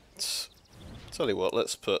could get... Tell you what,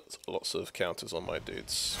 let's put lots of counters on my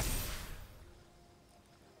dudes.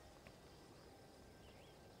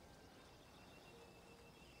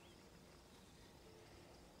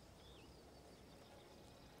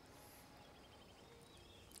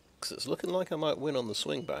 Because it's looking like I might win on the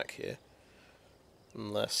swing back here.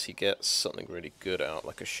 Unless he gets something really good out,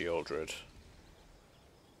 like a Shieldred.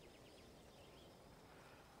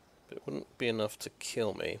 But it wouldn't be enough to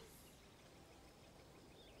kill me.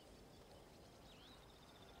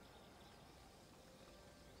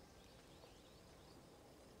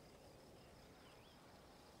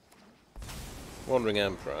 Wandering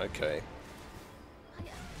Emperor, okay. I am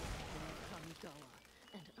Kamigawa,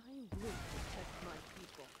 and I will protect my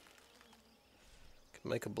people. Can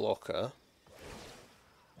make a blocker.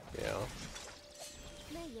 Yeah.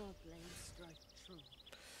 May your blade strike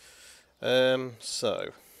true.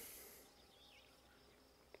 So.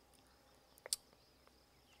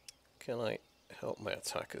 Can I help my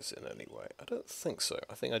attackers in any way? I don't think so.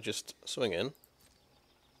 I think I just swing in.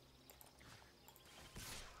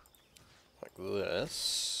 Like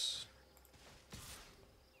this.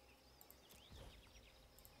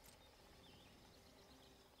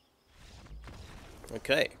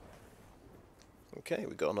 Okay. Okay,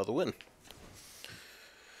 we got another win.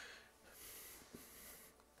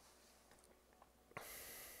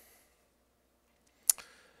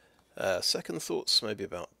 Second thoughts maybe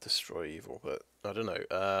about destroy evil, but I don't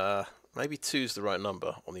know. Maybe 2's the right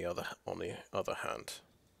number on the other hand.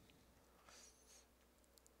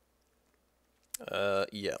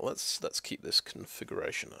 Yeah, let's keep this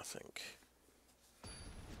configuration, I think.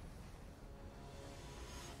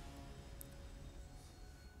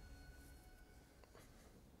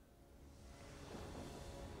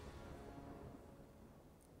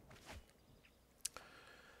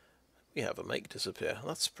 We have a make disappear.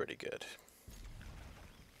 That's pretty good.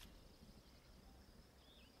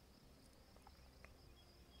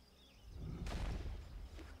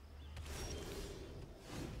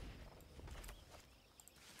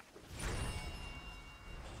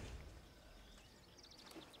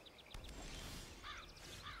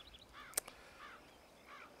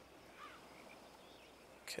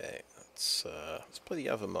 Okay, let's play the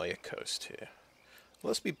Avamaya coast here.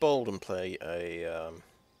 Let's be bold and play a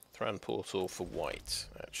Thran portal for white.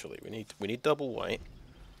 Actually, we need double white.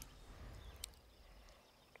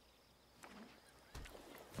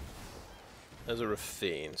 There's a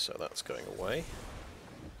Rafine, so that's going away.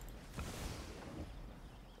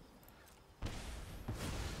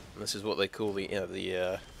 And this is what they call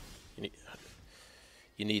the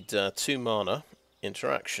you need 2 mana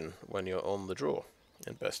interaction when you're on the draw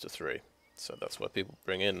in best of 3. So that's why people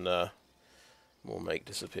bring in more make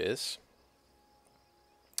disappears.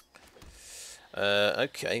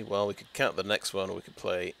 Okay, well we could count the next one, or we could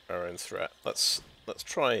play our own threat. Let's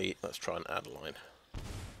try an Adeline.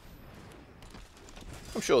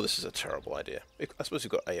 I'm sure this is a terrible idea. I suppose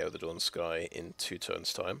we've got AO the Dawn Sky in 2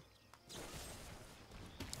 turns' time.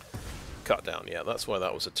 Cut down, yeah, that's why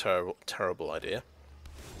that was a terrible idea.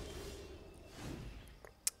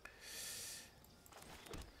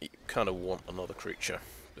 You kind of want another creature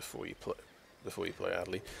before you play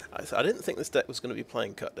Adeline. I didn't think this deck was going to be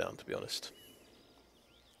playing cut down, to be honest.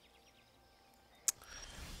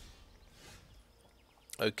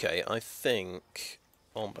 Okay, I think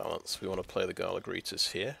on balance we want to play the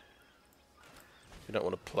Garligritas here. We don't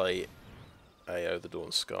want to play AO the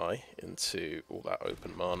Dawn Sky into all that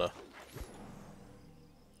open mana.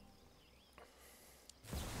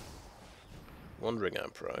 Wandering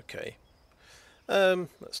Emperor, okay.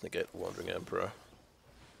 Let's negate the Wandering Emperor.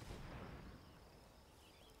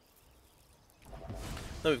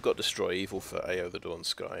 Then we've got Destroy Evil for AO the Dawn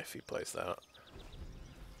Sky if he plays that.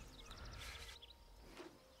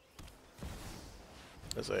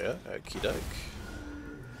 There's AO, okie doke.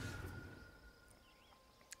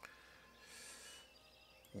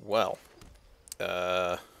 Well, we've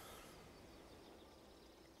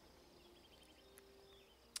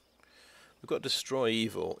got Destroy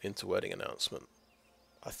Evil into Wedding Announcement.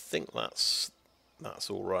 I think that's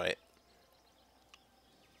all right.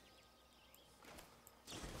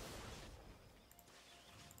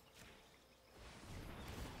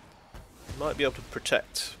 Might be able to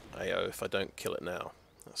protect AO if I don't kill it now.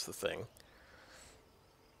 That's the thing.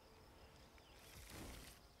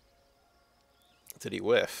 Did he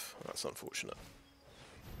whiff? That's unfortunate.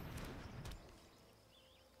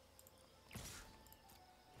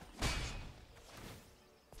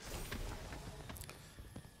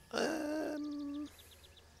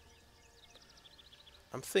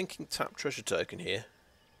 I'm thinking tap treasure token here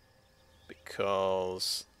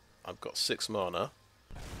because I've got 6 mana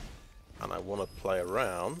and I want to play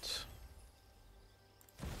around.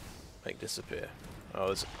 Make disappear.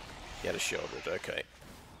 Oh, he had a Shieldred, okay.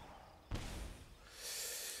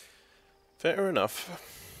 Fair enough.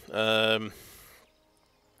 Okay.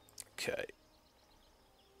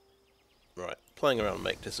 Right, playing around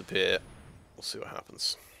make disappear. We'll see what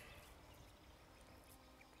happens.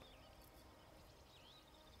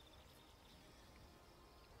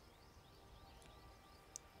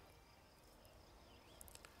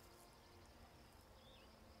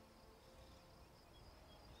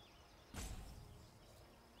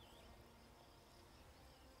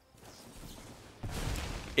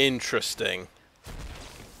 Interesting.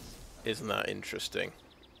 Isn't that interesting?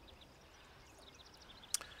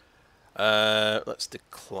 Let's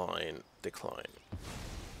decline.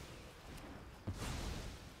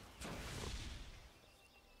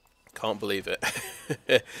 Can't believe it.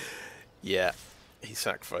 Yeah, he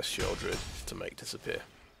sacrificed Shieldred to make disappear.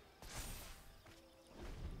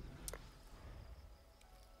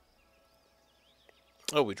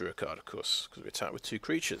 Oh, we drew a card, of course, because we attacked with 2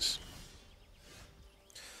 creatures.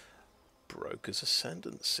 Broker's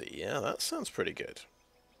Ascendancy. Yeah, that sounds pretty good.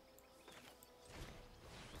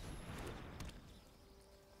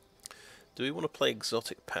 Do we want to play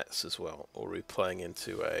exotic pets as well, or are we playing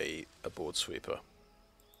into a board sweeper?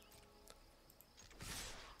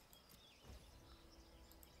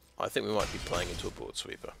 I think we might be playing into a board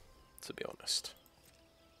sweeper, to be honest.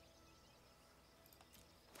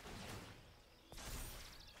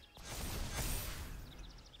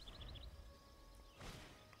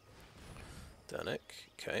 Danik,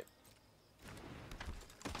 okay.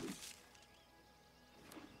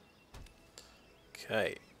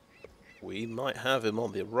 Okay. We might have him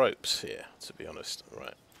on the ropes here, to be honest.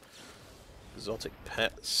 Right. Exotic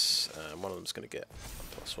pets. One of them's going to get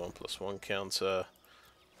a +1/+1 counter.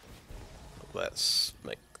 Let's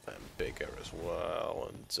make them bigger as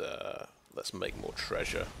well, and let's make more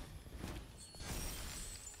treasure.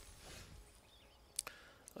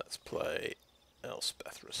 Let's play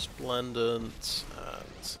Elspeth Resplendent,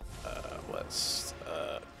 and let's,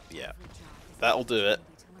 yeah, that'll do it.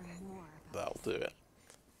 That'll do it.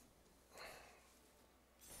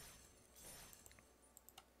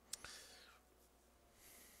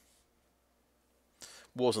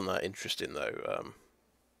 Wasn't that interesting though.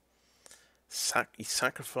 He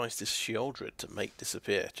sacrificed his Sheoldred to make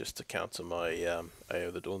disappear just to counter my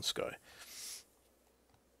AO the Dawn Sky.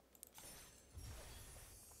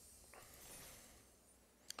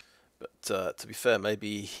 But to be fair,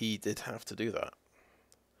 maybe he did have to do that.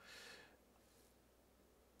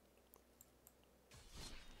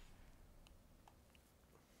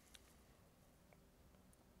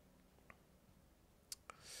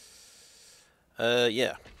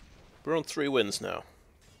 Yeah, we're on 3 wins now.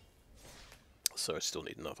 So I still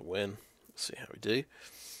need another win. Let's see how we do.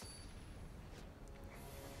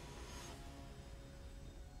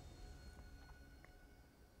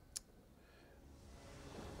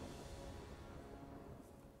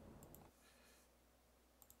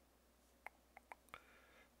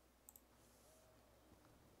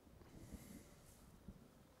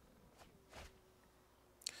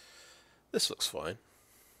 This looks fine.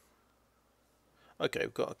 Okay,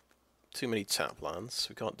 we've got too many tap lands.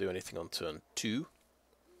 We can't do anything on turn 2.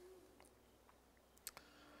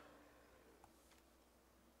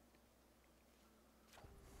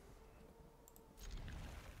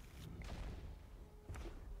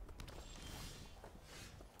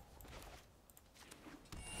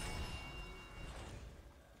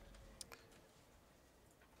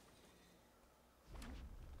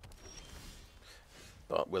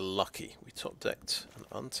 But we're lucky. We top decked an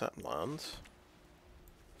untapped land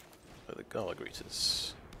by the Gala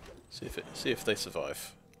Greeters. See if they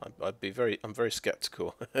survive. I'm very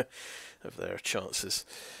skeptical of their chances.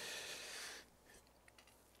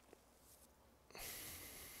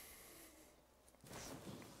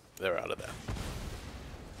 They're out of there.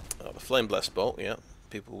 The Flame Blessed Bolt, yeah.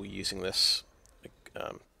 People were using this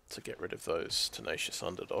to get rid of those tenacious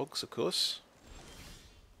underdogs, of course.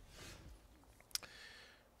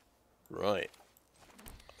 Right.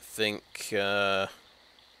 I think, yeah,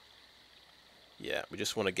 we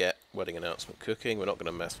just want to get Wedding Announcement cooking. We're not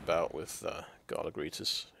going to mess about with Gala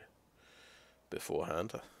Greeters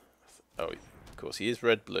beforehand. Oh, of course, he is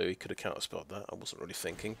red-blue. He could have counterspelled that. I wasn't really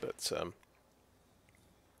thinking, but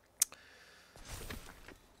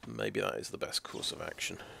maybe that is the best course of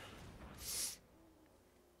action.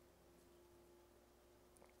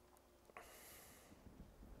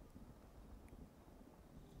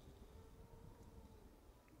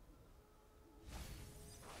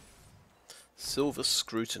 Silver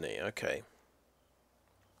Scrutiny, okay.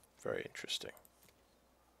 Very interesting.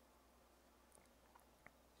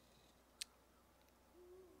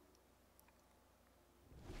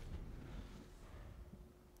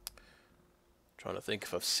 Trying to think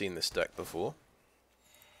if I've seen this deck before.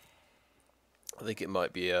 I think it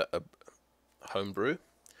might be a homebrew.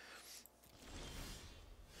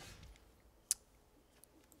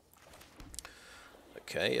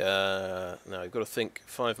 Okay, now you've got to think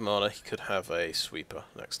 5 mana, he could have a sweeper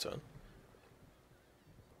next turn.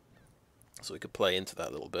 So we could play into that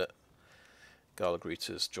a little bit. Gala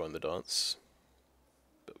Greeters join the dance.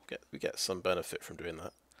 But we get some benefit from doing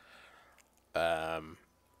that.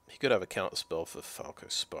 He could have a counterspell for Falco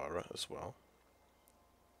Spara as well.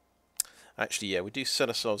 Actually, yeah, we do set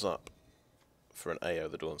ourselves up for an AO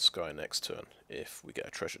the Dawn Sky next turn if we get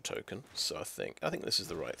a treasure token. So I think this is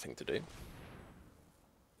the right thing to do.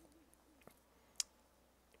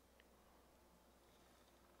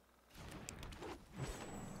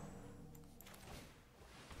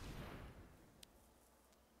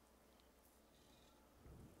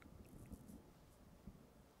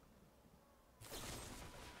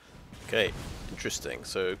 Okay, interesting.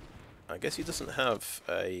 So I guess he doesn't have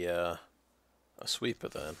a sweeper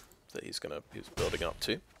then that he's building up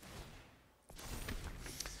to.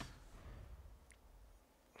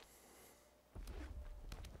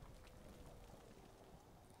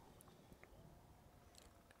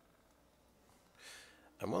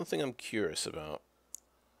 And one thing I'm curious about.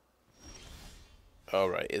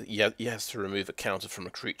 Alright, yeah, he has to remove a counter from a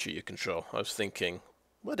creature you control. I was thinking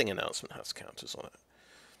Wedding Announcement has counters on it.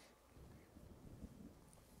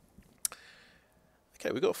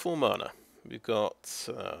 Okay, we've got 4 mana. We've got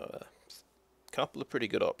a couple of pretty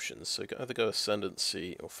good options. So you can either go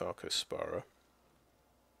Ascendancy or Falco Spara.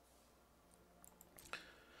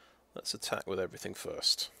 Let's attack with everything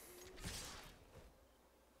first.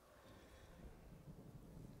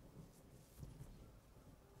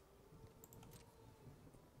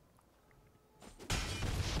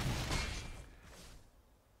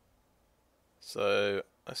 So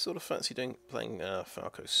I sort of fancy playing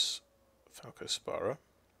Falco Spara.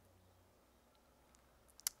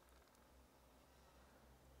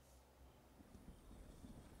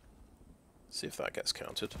 See if that gets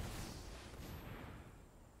countered.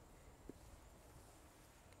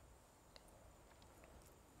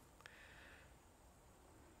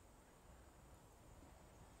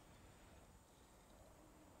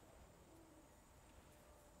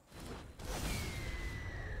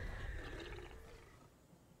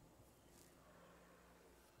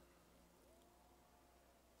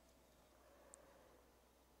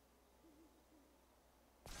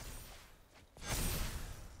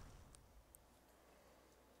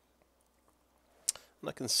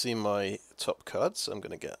 I can see my top card, so I'm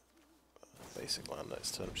going to get basic land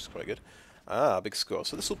next turn, which is quite good. Ah, big score.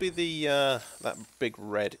 So this will be the that big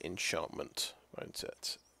red enchantment, won't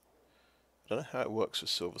it? I don't know how it works with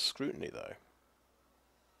Silver Scrutiny, though.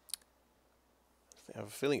 I have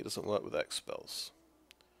a feeling it doesn't work with X spells.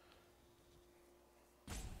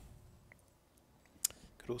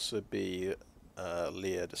 Could also be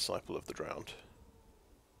Lear, Disciple of the Drowned.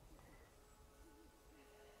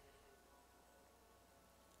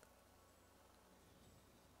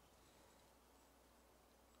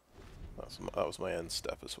 That was my end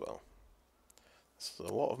step as well. This is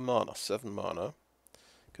a lot of mana, 7 mana.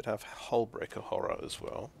 Could have Hullbreaker Horror as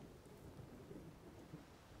well.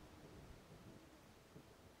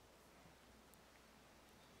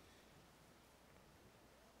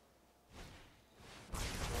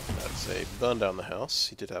 That's a burn down the house.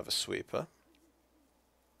 He did have a sweeper.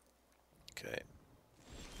 Okay.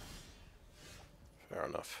 Fair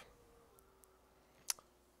enough.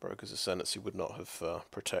 Broker's Ascendancy would not have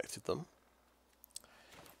protected them.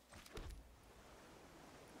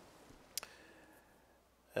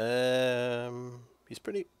 He's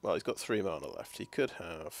pretty... well, he's got 3 mana left. He could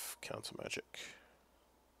have countermagic.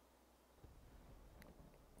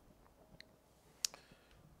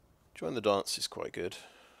 Join the Dance is quite good.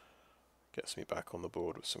 Gets me back on the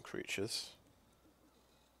board with some creatures.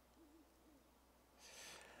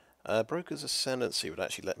 Broker's Ascendancy would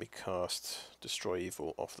actually let me cast Destroy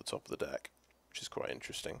Evil off the top of the deck, which is quite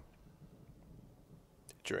interesting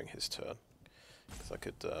during his turn, because I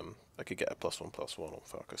could get a +1/+1 on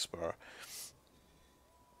Falco Spara.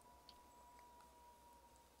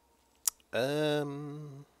 I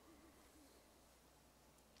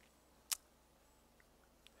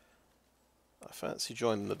fancy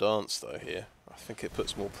joining the Dance though here. I think it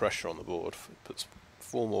puts more pressure on the board. It puts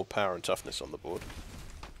 4 more power and toughness on the board.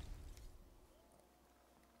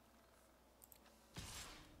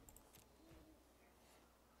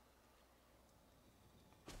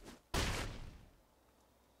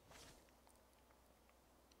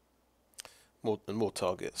 More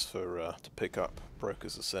targets for to pick up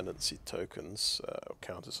Broker's Ascendancy tokens, or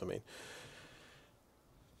counters, I mean.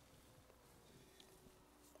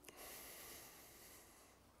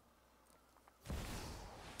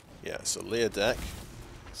 Yeah, it's a Lear deck,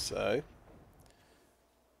 so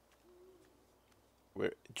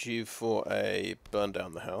we're due for a burn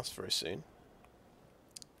down the house very soon.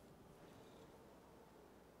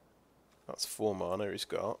 That's 4 mana he's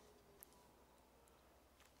got.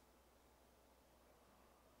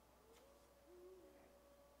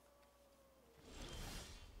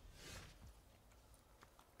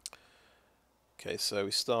 Okay, so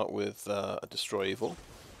we start with a Destroy Evil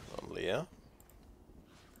on Lear.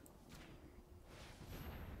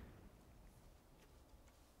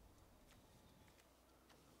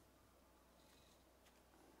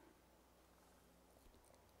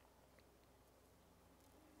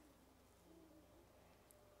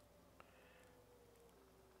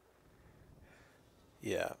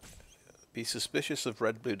 Yeah, be suspicious of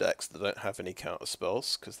red-blue decks that don't have any counter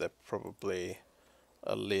spells, because they're probably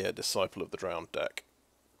a Lear Disciple of the Drowned deck.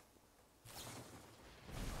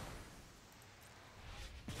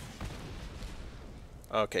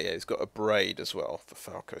 Okay, yeah, he's got a Braid as well for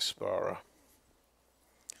Falco Spara.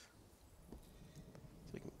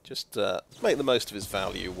 So he can just make the most of his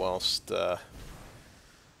value whilst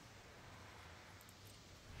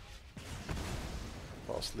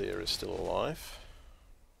whilst Lear is still alive.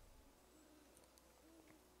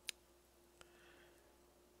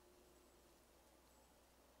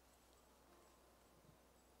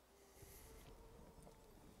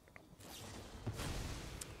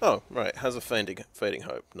 Oh, right, has a fading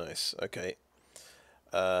hope. Nice, okay.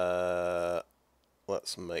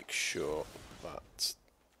 Let's make sure that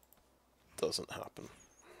doesn't happen.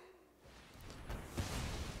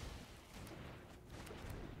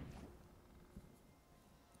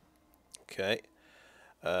 Okay,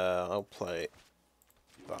 I'll play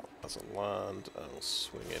that as a land and I'll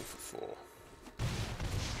swing in for 4.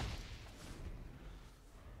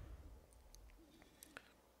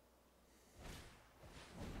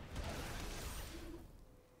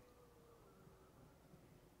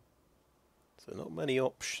 So not many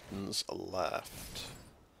options left.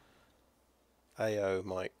 AO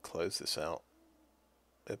might close this out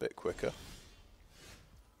a bit quicker.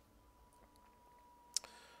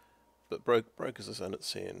 But Broker's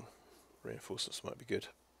Ascendancy and Reinforcements might be good.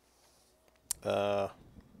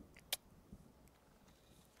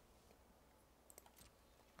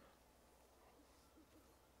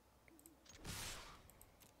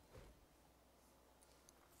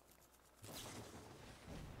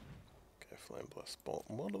 Flame Blast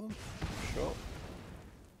bottom one of them. Sure.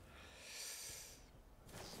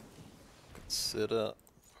 Consider.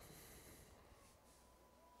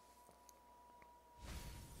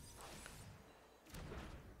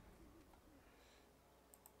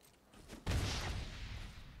 I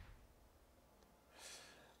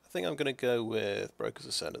think I'm going to go with Broker's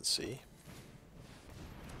Ascendancy.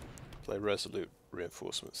 Play Resolute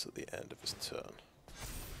Reinforcements at the end of his turn.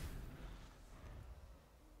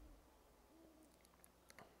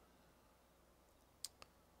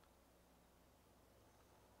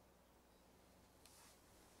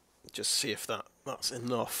 Just see if that's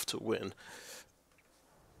enough to win.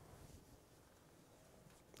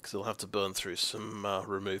 Because he'll have to burn through some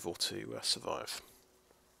removal to survive.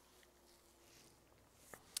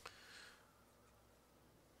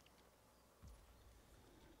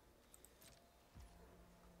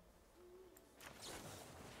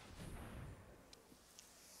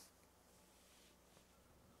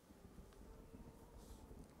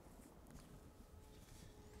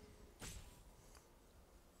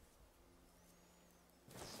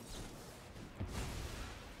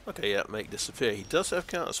 Okay, yeah, make disappear. He does have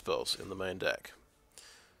counter spells in the main deck.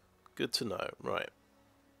 Good to know. Right.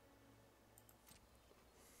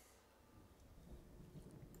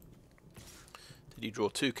 Did he draw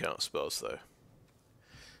 2 counter spells though?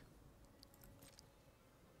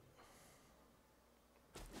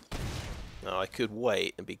 Now I could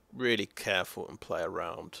wait and be really careful and play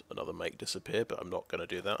around another make disappear, but I'm not going to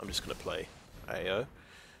do that. I'm just going to play AO.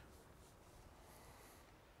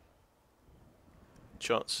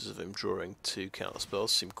 Chances of him drawing 2 counter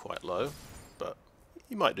spells seem quite low, but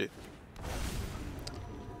he might do.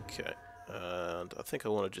 Okay, and I think I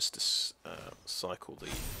want to just cycle the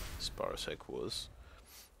Spara's Headquarters.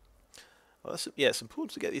 Well, yeah, it's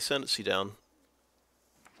important to get the Ascendancy down,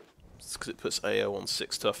 because it puts AO on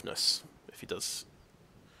 6 toughness if he does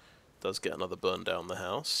get another burn down the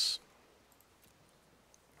house.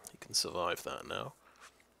 He can survive that now.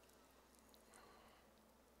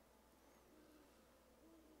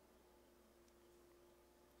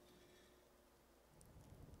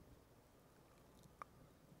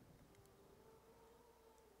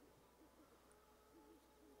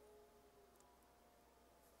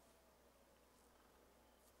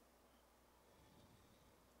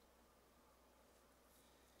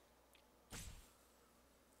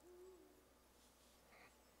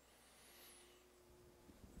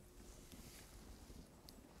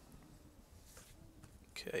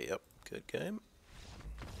 Okay, yep, good game.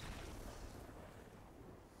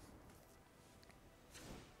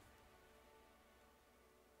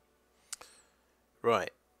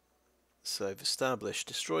 Right, so I've established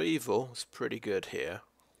Destroy Evil is pretty good here.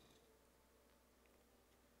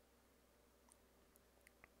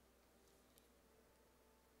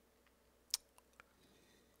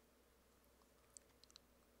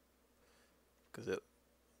 Because it,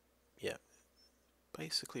 yeah,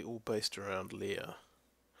 basically all based around Leah.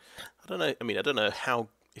 I don't know, I mean, I don't know how,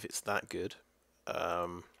 if it's that good. I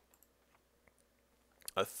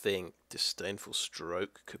think Disdainful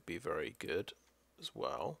Stroke could be very good as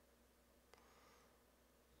well.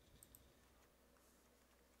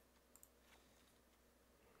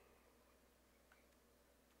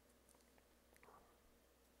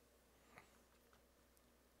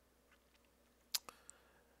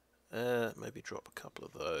 Maybe drop a couple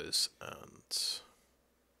of those and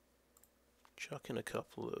chuck in a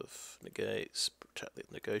couple of negates. Protect the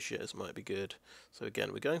negotiators might be good. So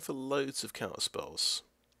again, we're going for loads of counter spells.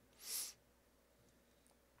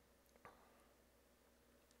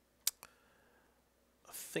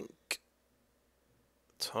 I think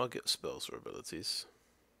target spells or abilities.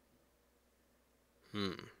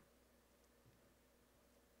 I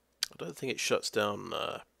don't think it shuts down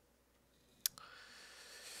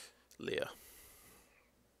Leah,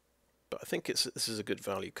 but I think this is a good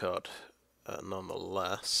value card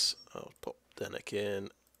nonetheless. I'll pop Denick in.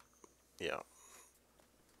 Yeah.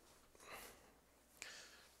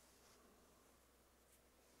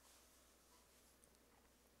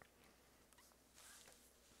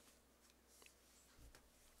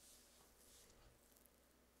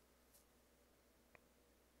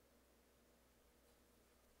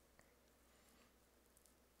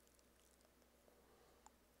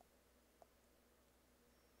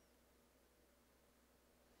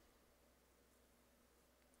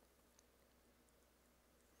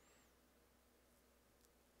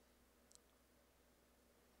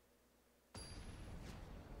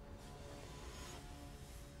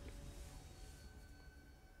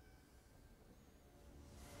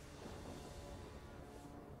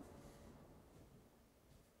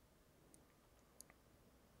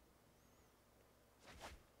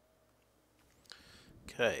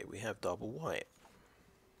 Okay, we have double white.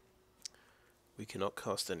 We cannot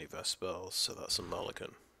cast any of our spells, so that's a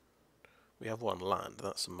mulligan. We have one land,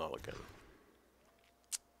 that's a mulligan.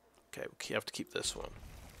 Okay, we have to keep this one.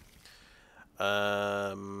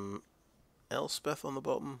 Elspeth on the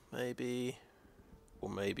bottom, maybe, or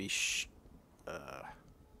maybe.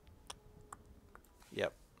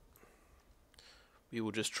 Yep. We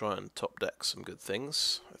will just try and top deck some good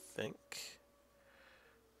things, I think.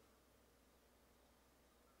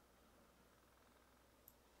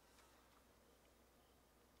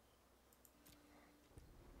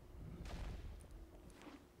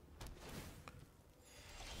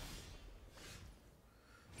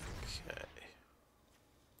 Okay.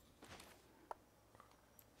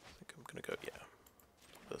 I think I'm gonna go, yeah,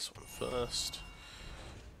 this one first.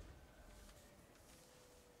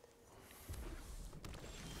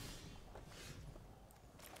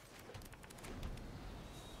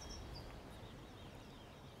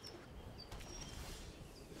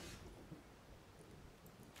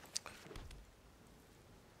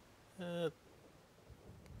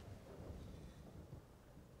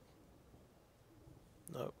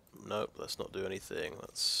 Nope, nope, let's not do anything.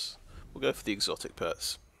 We'll go for the exotic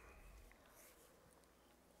pets.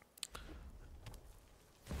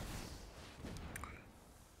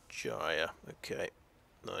 Jaya, okay,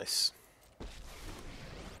 nice.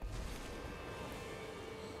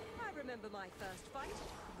 I remember my first fight.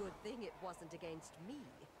 Good thing it wasn't against me.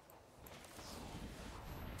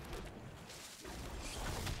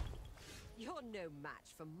 You're no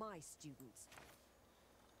match for my students.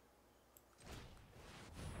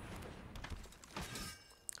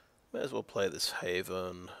 May as well play this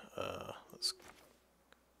Haven. Let's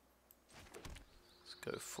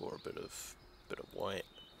go for a bit of white.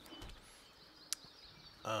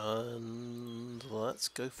 And let's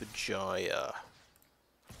go for Jaya.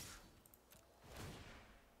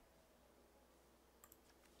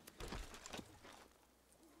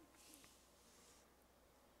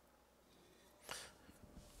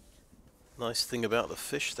 Nice thing about the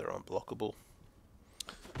fish, they're unblockable.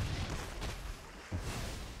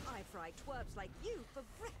 I fry twerps like you for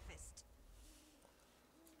breakfast.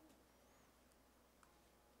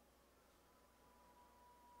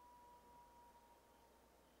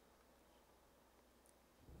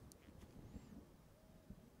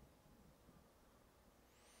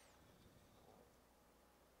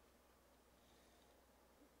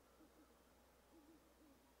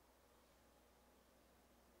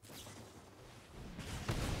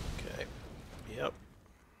 Okay, yep.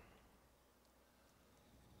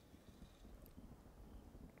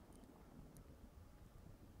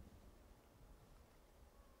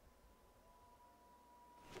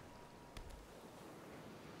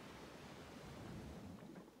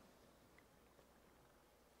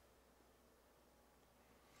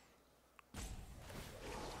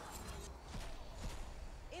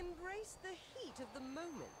 Embrace the heat of the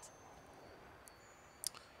moment.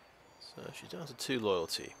 So she's down to 2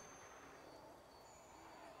 loyalty.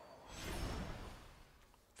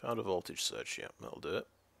 Found a voltage surge, yeah, that'll do it.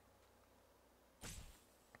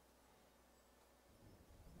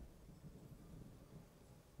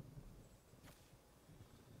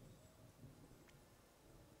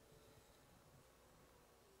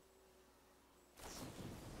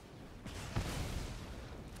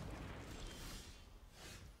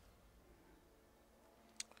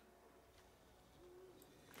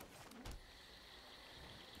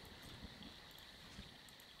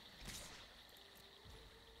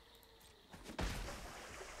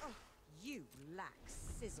 You lack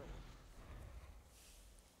sizzle.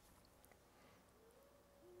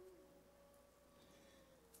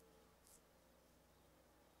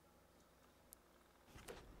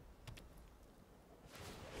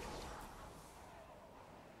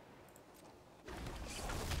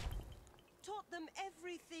 Taught them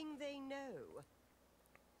everything they know.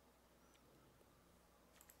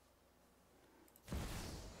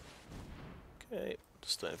 Okay,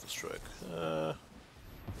 stay for stroke.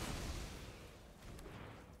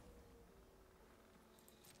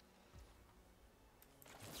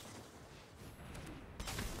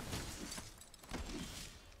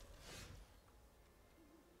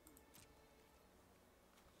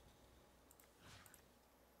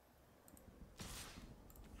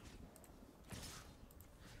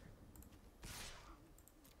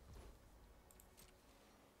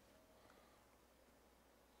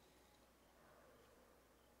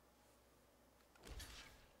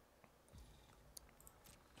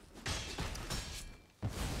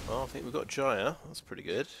 Well, I think we've got Jaya, that's pretty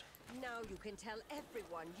good. Now you can tell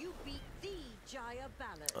everyone you beat the Jaya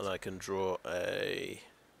Ballad. And I can draw a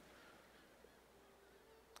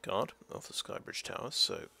guard off the Skybridge Tower,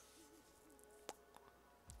 so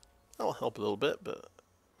that'll help a little bit, but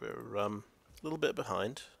we're a little bit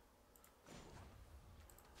behind.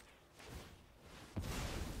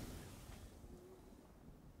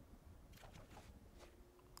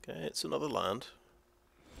 Okay, it's another land.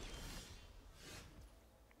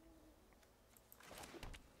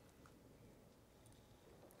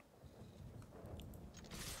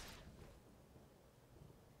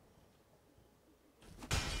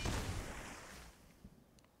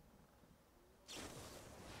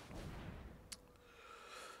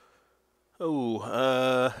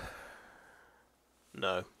 Oh,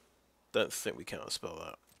 no. Don't think we counterspell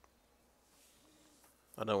that.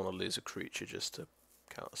 I don't want to lose a creature just to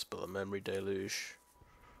counterspell a memory deluge.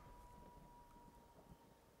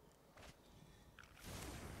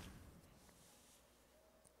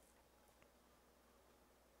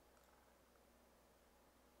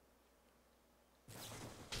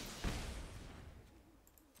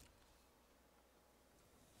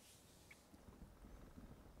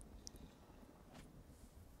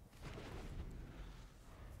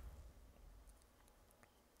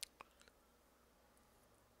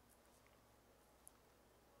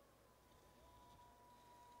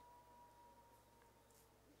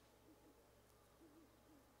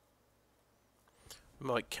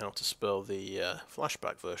 Might counterspell the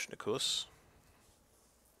flashback version, of course.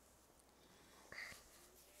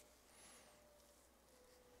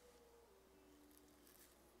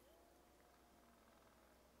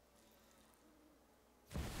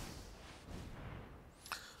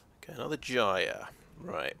 Okay, another Jaya.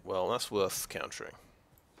 Right, well, that's worth countering.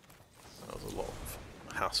 That was a lot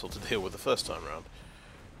of hassle to deal with the first time round.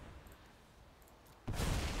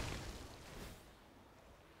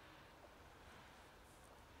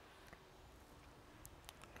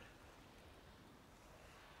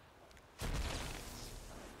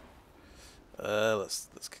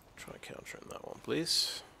 Let's try countering that one,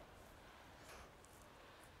 please.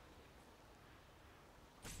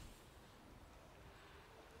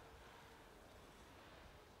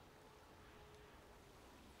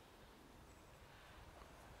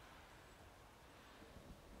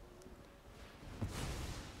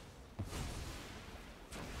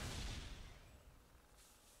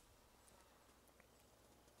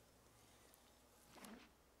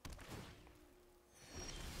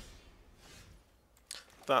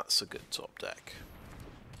 That's a good top deck.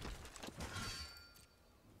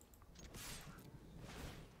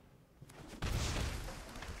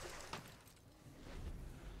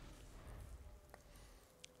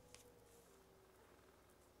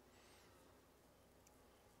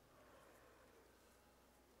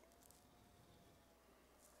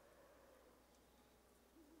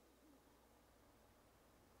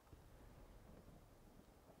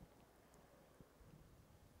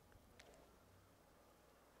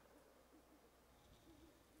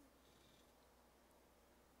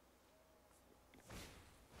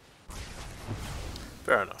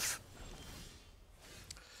 Fair enough.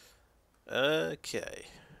 Okay.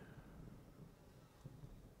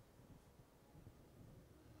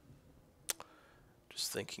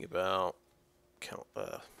 Just thinking about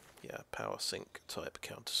power sync type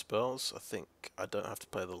counter spells. I think I don't have to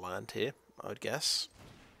play the land here, I would guess.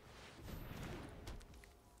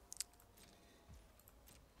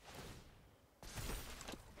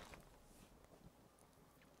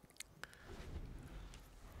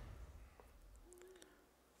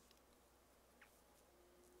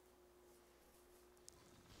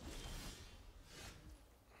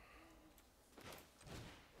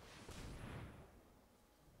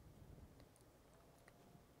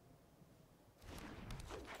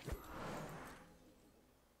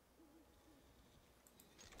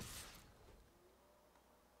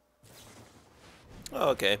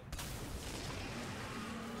 Oh, okay.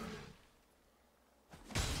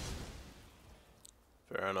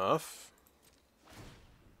 Fair enough.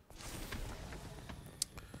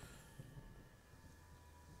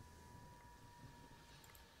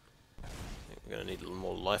 I think we're going to need a little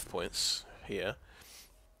more life points here.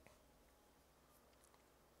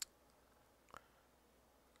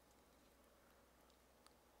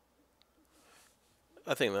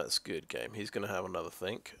 I think that's good game. He's going to have another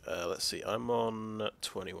think. Let's see, I'm on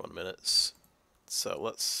 21 minutes. So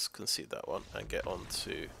let's concede that one and get on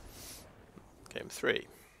to game 3.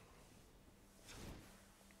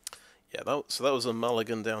 Yeah, so that was a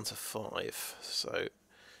mulligan down to 5. So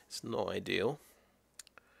it's not ideal.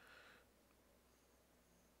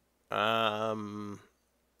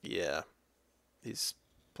 Yeah. He's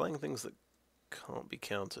playing things that can't be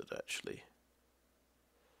countered, actually.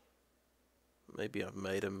 Maybe I've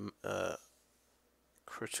made him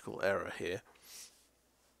critical error here.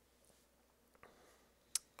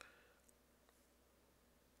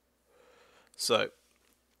 So,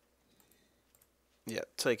 yeah,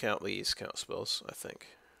 take out these counter spells, I think.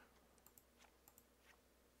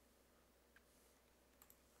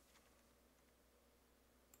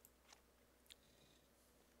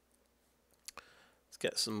 Let's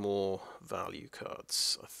get some more value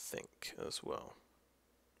cards, I think, as well.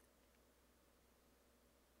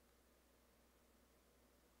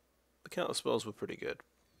 The counter spells were pretty good.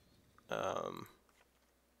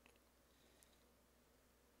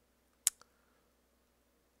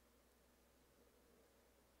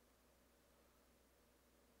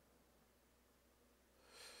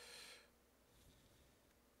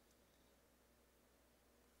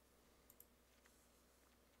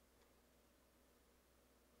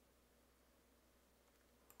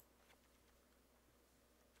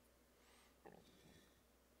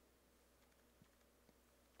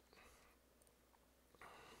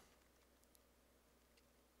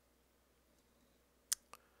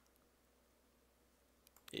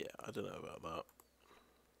 Yeah, I don't know about that.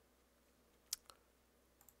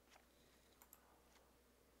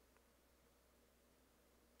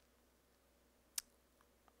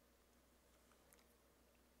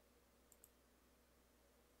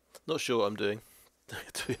 Not sure what I'm doing,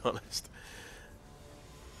 to be honest.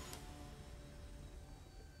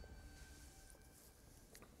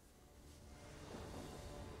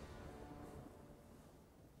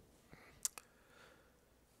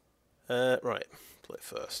 Right, play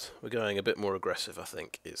first. We're going a bit more aggressive, I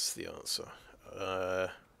think, is the answer.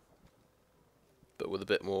 But with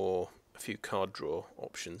a few card draw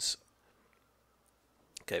options.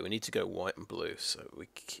 Okay, we need to go white and blue, so we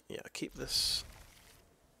keep this.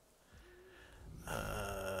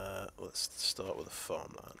 Let's start with a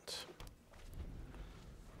farmland.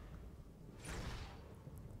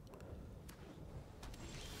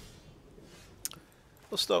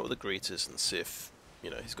 We'll start with the greeters and see if,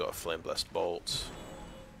 he's got a flame blessed bolt.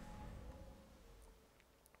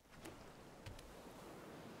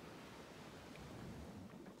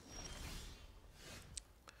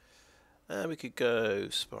 And we could go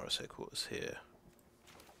Spara's headquarters here.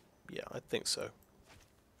 Yeah, I think so.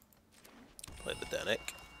 Play the Denick.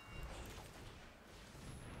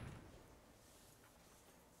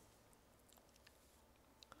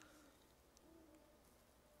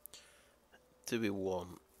 Do we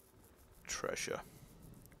want treasure?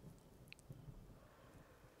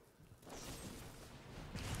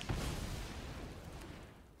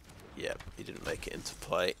 Yep, he didn't make it into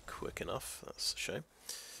play quick enough. That's a shame.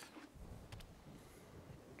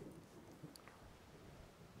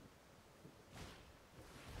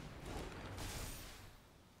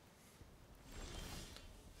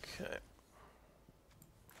 Okay.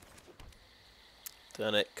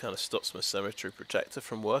 Then it kind of stops my Cemetery Protector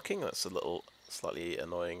from working. That's a little slightly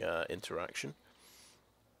annoying interaction.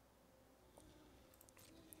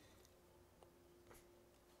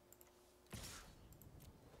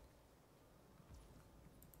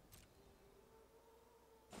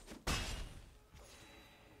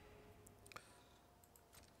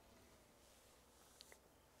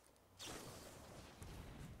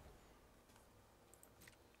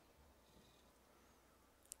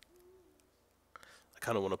 I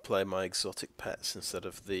kind of want to play my exotic pets instead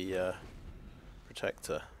of the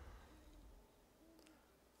Protector.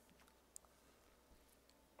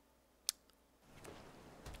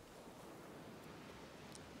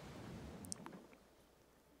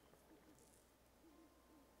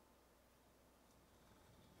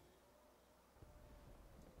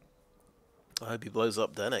 I hope he blows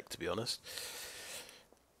up Denick, to be honest.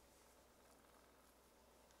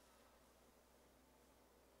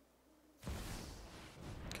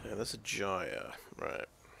 Okay, that's a Jaya, right.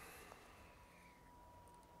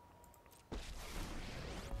 A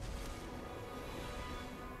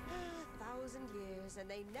 1,000 years and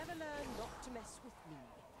they never learn not to mess with me.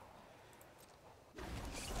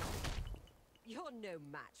 You're no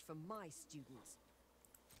match for my students.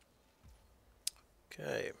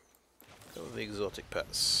 Okay, go with the exotic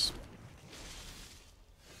pets.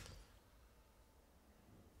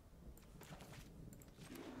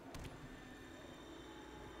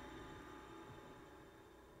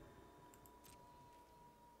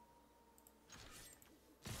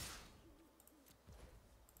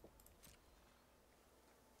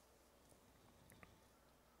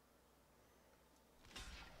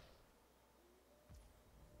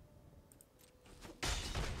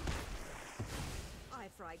 I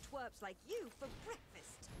fry twerps like you for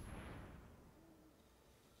breakfast.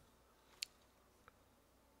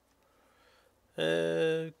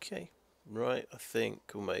 Okay, Right, I think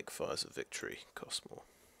we'll make Fires of Victory cost more.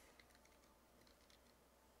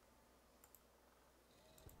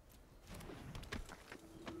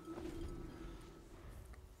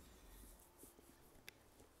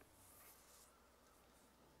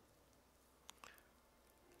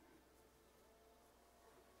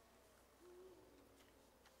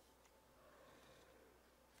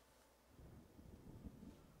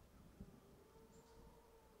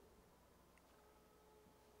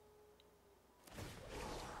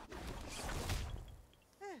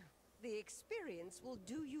 The experience will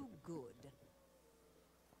do you good.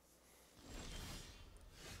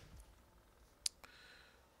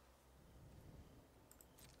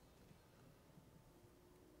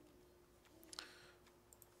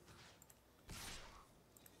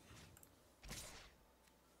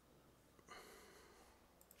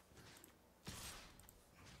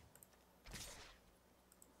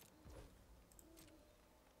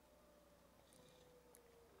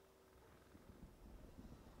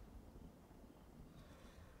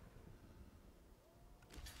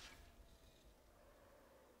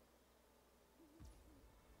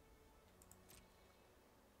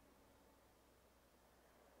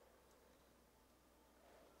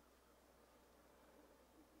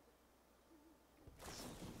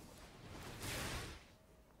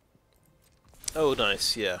 Oh,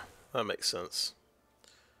 nice, yeah, that makes sense.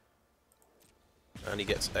 And he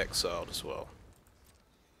gets exiled as well.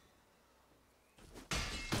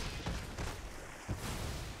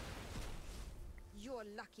 You're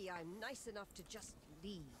lucky I'm nice enough to just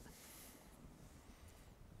leave.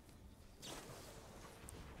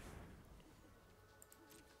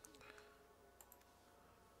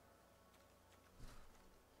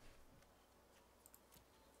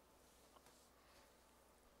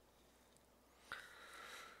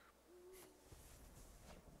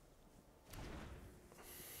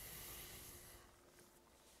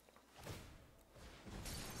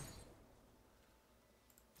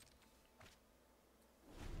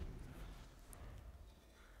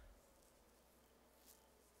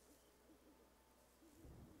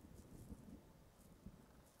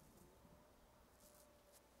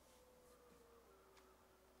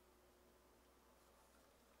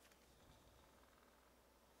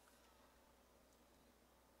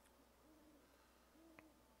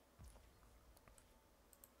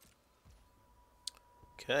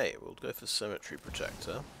 Okay, we'll go for Cemetery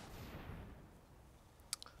Protector.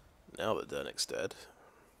 Now that Dernick's dead,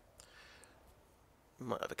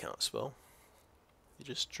 might have a counter spell. He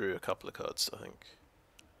just drew a couple of cards, I think.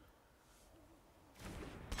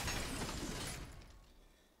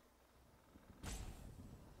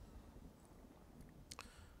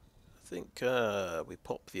 I think we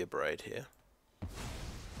pop the Abrade here.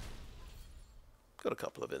 Got a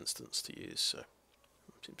couple of instants to use, so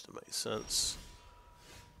seems to make sense.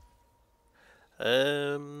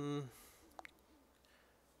 How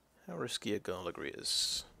risky a Garligry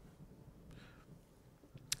is?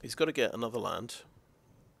 He's got to get another land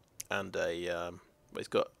and a. Well, he's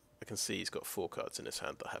got. I can see he's got 4 cards in his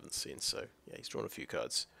hand that I haven't seen. So yeah, he's drawn a few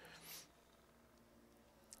cards.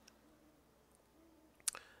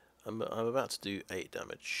 I'm about to do 8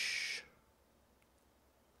 damage.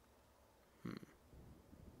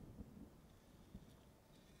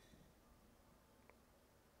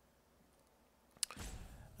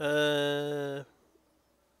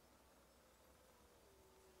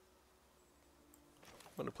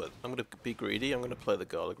 I'm gonna be greedy. I'm gonna play the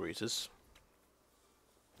Garligreeters.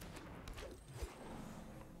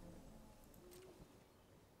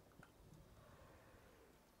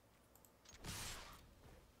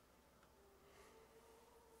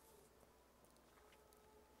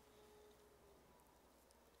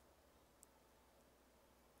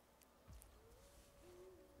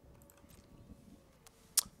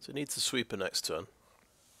 So it needs a sweeper next turn,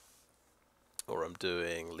 or I'm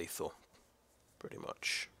doing lethal, pretty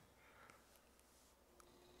much.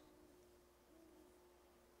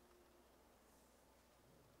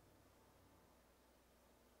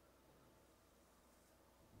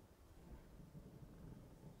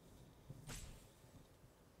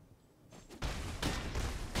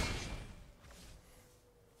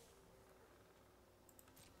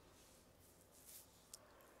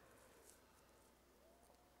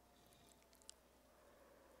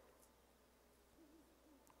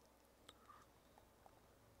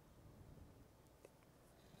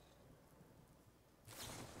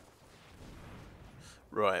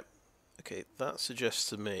 Right, okay, that suggests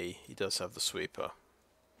to me he does have the sweeper.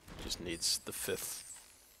 Just needs the 5th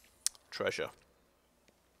treasure.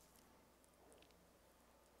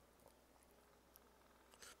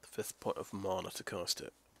 The 5th point of mana to cast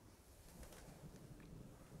it.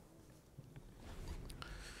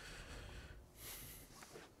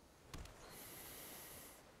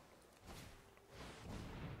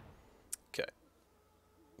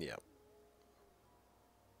 Yeah.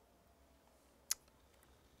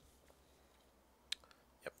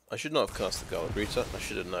 Yep. I should not have cast the Guard Greeter. I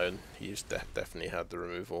should have known. He's definitely had the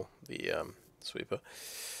removal, the sweeper.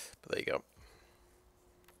 But there you go.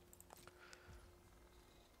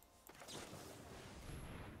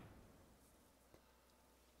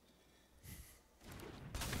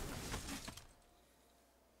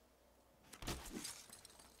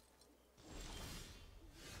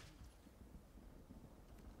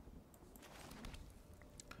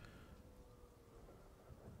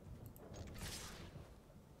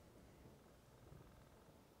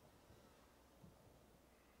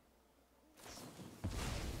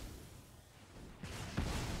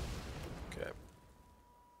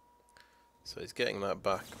 So he's getting that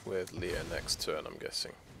back with Leo next turn, I'm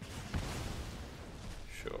guessing.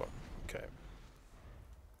 Sure, okay.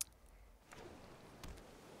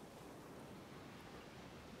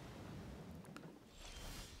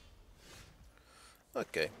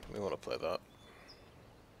 Okay, we want to play that.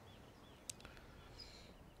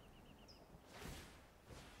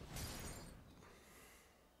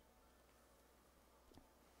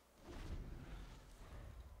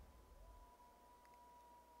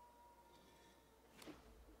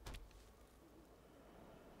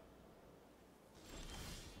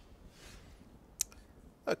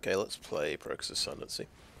 Okay, let's play Process Ascendancy.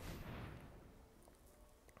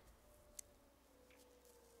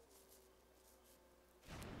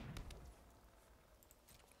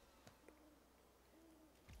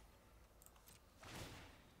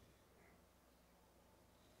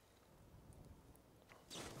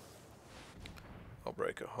 I'll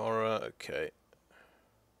break a horror, okay.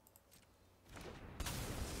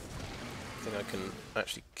 I think I can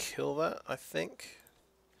actually kill that, I think.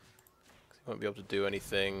 He won't be able to do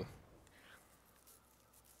anything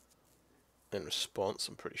in response,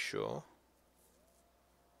 I'm pretty sure.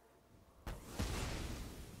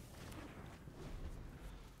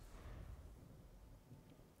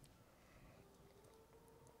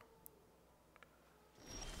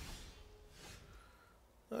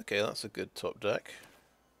 Okay, that's a good top deck.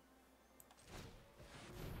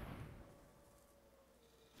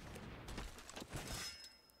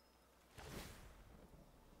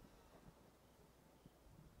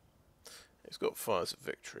 It's got Fires of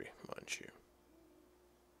Victory, mind you.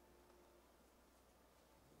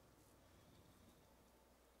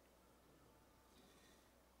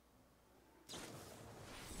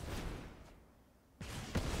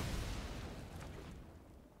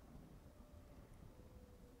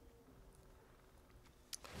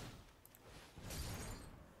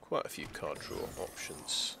 Quite a few card draw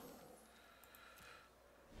options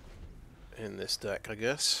in this deck, I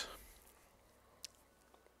guess.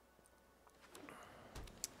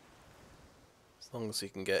 As long as he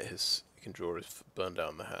can get his, he can draw his burn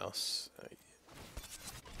down the house,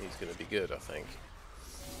 he's going to be good, I think.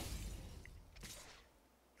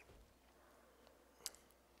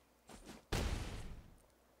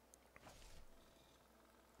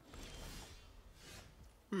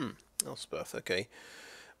 Elspeth, okay.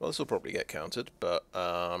 Well, this will probably get countered, but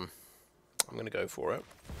I'm going to go for it.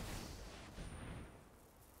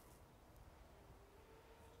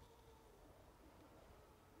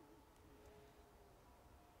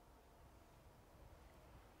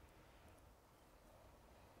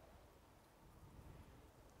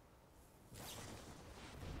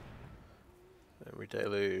 Every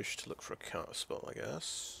Deluge to look for a counter spell, I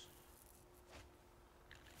guess.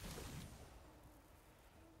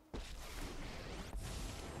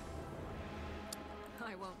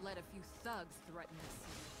 I won't let a few thugs threaten us.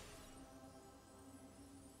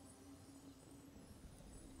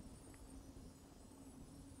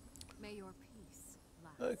 May your peace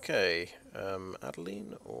last. Okay,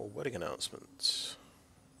 Adeline or wedding announcement?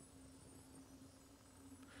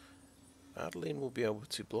 Adeline will be able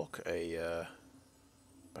to block a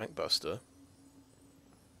Bankbuster.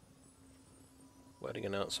 Wedding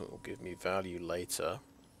announcement will give me value later.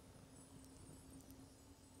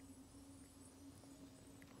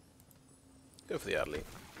 Go for the Adeline.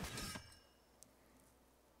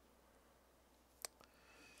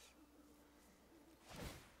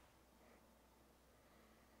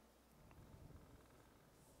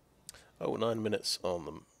 Oh, 9 minutes on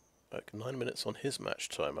them. 9 minutes on his match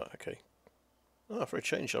timer. Okay. Ah, for a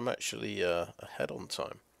change, I'm actually ahead on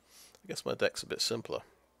time. I guess my deck's a bit simpler.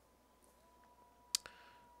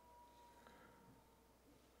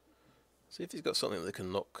 See if he's got something that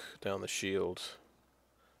can knock down the shield,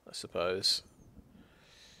 I suppose.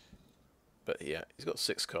 But yeah, he's got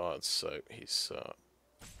 6 cards, so he's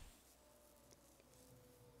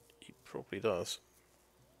he probably does.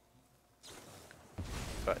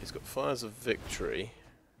 In fact, he's got Fires of Victory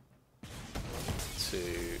to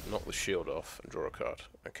knock the shield off and draw a card.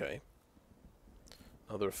 Okay.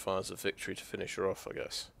 Other Fires of Victory to finish her off, I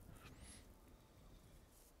guess.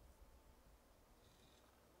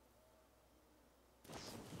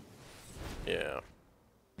 Yeah.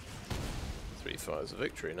 3 Fires of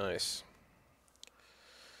Victory, nice.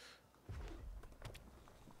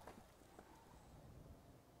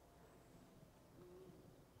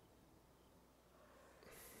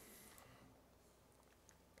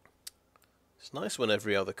 It's nice when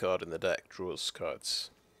every other card in the deck draws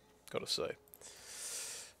cards, gotta say.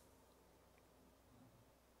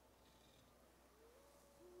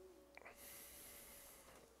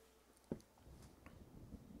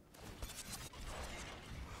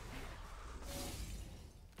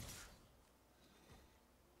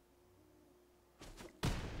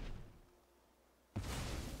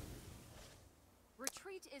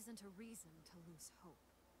 Retreat isn't a reason to lose hope.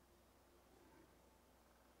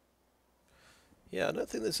 Yeah, I don't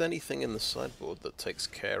think there's anything in the sideboard that takes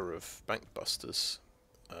care of bank busters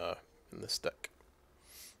in this deck.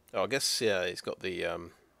 Oh, I guess, yeah, he's got the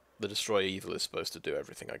Destroy Evil is supposed to do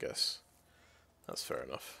everything, I guess. That's fair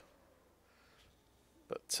enough.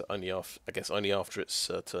 But only after, I guess, only after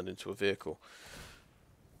it's turned into a vehicle.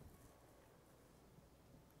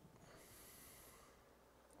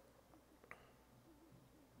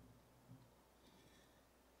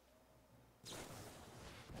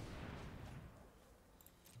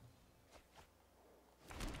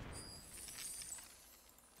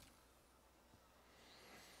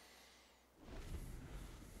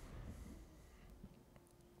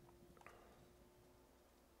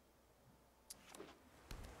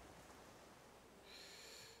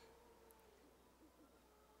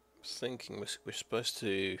 Thinking we're supposed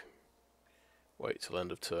to wait till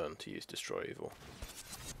end of turn to use Destroy Evil.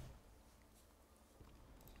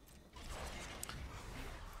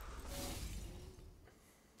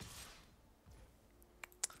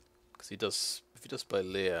 Because he does, if he does play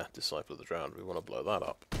Lear, Disciple of the Drowned, we want to blow that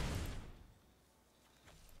up.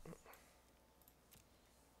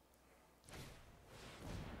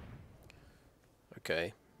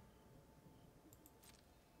 Okay.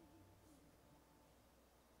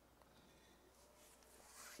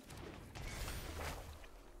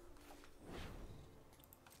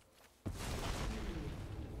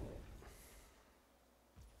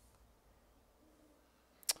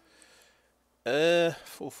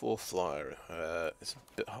 Full 4 flyer. It's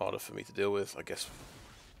a bit harder for me to deal with. I guess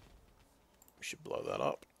we should blow that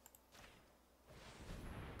up.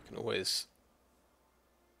 We can always.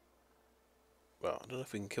 Well, I don't know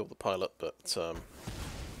if we can kill the pilot, but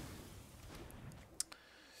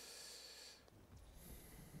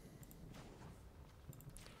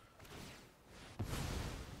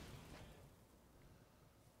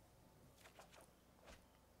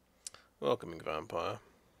Welcoming Vampire.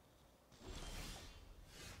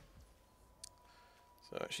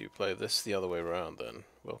 So actually play this the other way around then.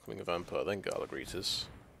 Welcoming a Vampire, then Gala Greeters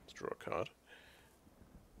to draw a card.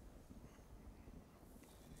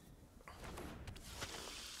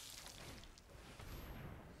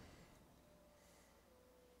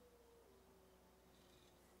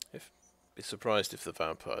 Be surprised if the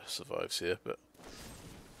Vampire survives here, but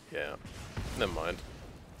yeah, never mind.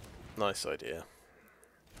 Nice idea.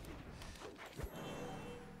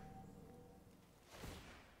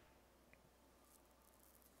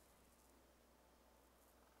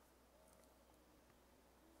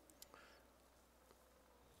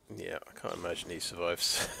 Yeah, I can't imagine he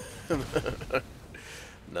survives.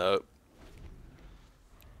 No.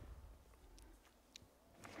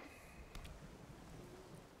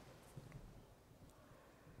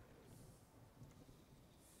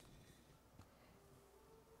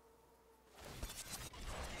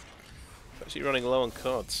 Actually running low on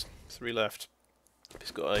cards. 3 left.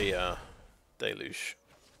 He's got a Deluge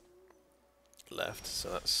left, so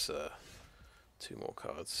that's 2 more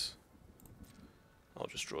cards. I'll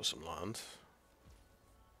just draw some land.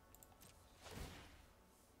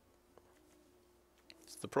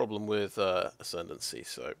 It's the problem with Ascendancy,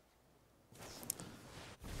 so it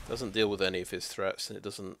doesn't deal with any of his threats, and it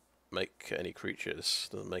doesn't make any creatures,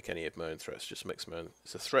 doesn't make any of my own threats, just makes my own.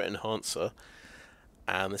 It's a threat enhancer,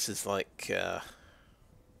 and this is like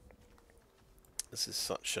this is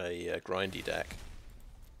such a grindy deck.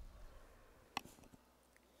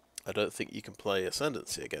 I don't think you can play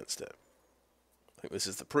Ascendancy against it. I think this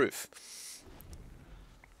is the proof.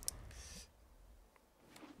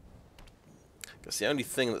 Because the only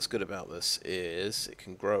thing that's good about this is it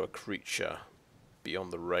can grow a creature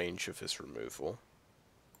beyond the range of his removal.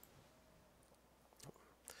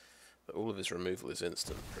 But all of his removal is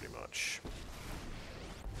instant, pretty much.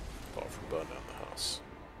 Apart from burn down the house.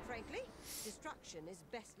 Frankly, destruction is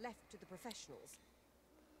best left to the professionals.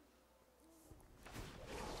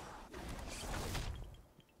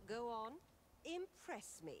 Go on,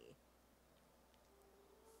 impress me.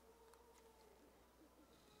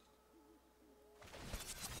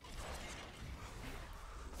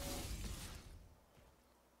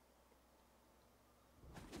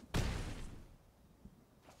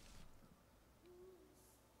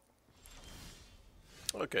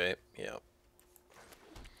 Okay, yeah.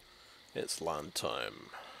 It's land time.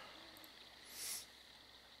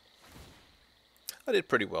 I did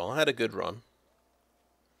pretty well. I had a good run.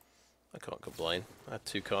 I can't complain. I had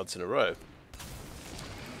 2 cards in a row.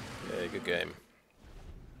 Yeah, good game.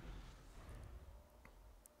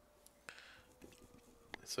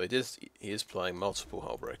 So he is playing multiple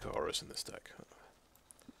Hullbreaker Horrors in this deck.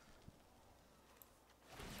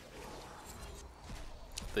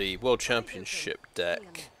 The World Championship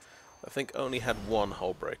deck, I think, only had 1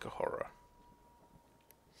 Hullbreaker Horror.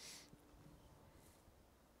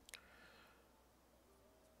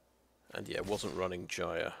 And yeah, wasn't running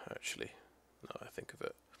Jaya, actually. Now I think of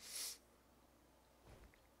it.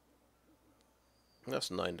 That's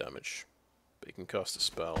 9 damage. But you can cast a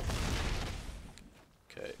spell.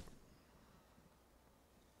 Okay.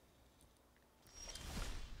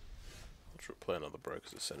 I'll play another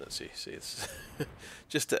Broker's Ascendancy. See, it's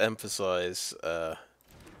just to emphasize how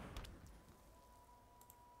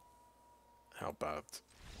bad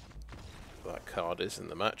that card is in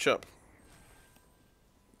the matchup.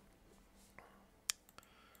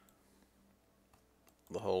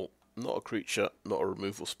 The whole not a creature, not a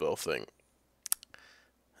removal spell thing.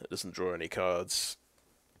 It doesn't draw any cards.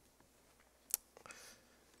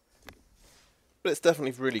 But it's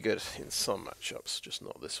definitely really good in some matchups, just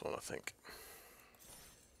not this one, I think.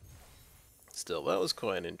 Still, that was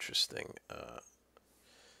quite an interesting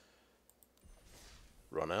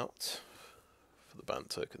run out for the Bant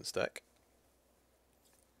tokens deck.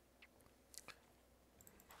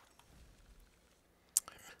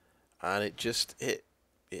 And it just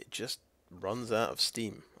runs out of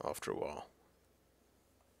steam after a while.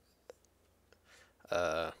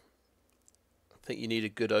 I think you need a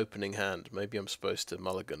good opening hand. Maybe I'm supposed to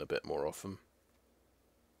mulligan a bit more often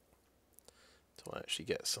till I actually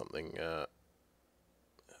get something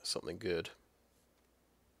something good.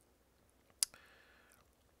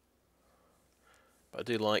 But I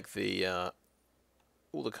do like the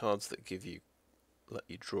all the cards that let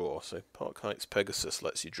you draw. So Park Heights Pegasus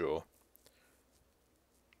lets you draw.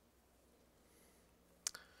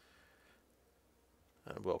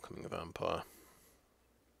 And Welcoming a Vampire.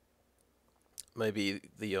 Maybe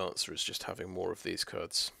the answer is just having more of these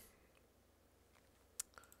cards.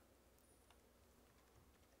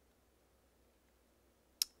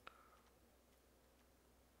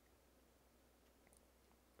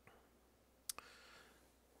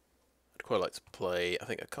 I'd quite like to play, I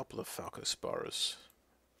think, a couple of Falco Sparas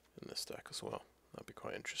in this deck as well. That'd be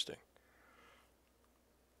quite interesting.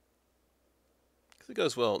 Because it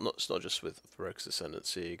goes well, it's not just with Rogue's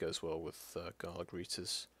Ascendancy, it goes well with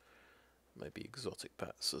Gargaritas. Maybe exotic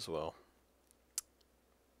pets as well.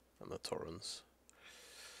 And the Torrens.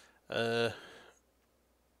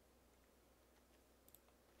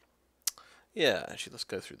 Yeah, actually let's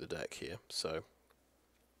go through the deck here. So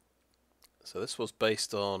this was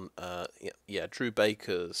based on Drew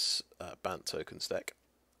Baker's Bant tokens deck.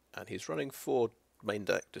 And he's running 4 main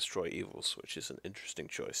deck Destroy Evils, which is an interesting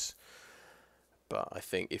choice. But I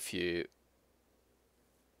think if you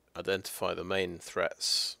identify the main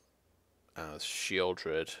threats as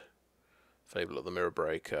Sheoldred, Fable of the Mirror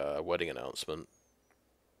Breaker, Wedding Announcement,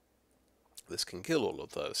 this can kill all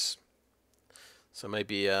of those. So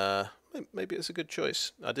maybe it's a good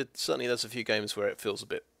choice. Certainly there's a few games where it feels a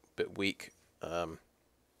bit weak.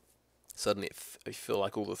 Suddenly I feel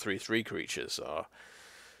like all the 3/3 creatures are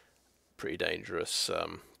pretty dangerous.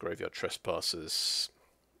 Graveyard Trespassers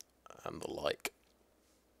and the like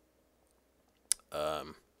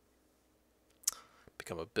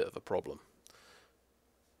become a bit of a problem.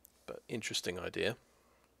 But interesting idea.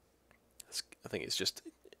 I think it's just, I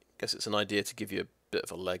guess it's an idea to give you a bit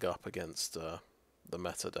of a leg up against the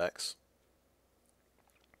meta decks.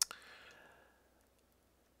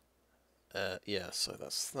 Yeah, so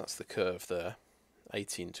that's the curve there.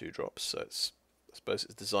 18 2-drops, so I suppose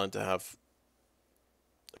it's designed to have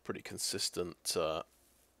a pretty consistent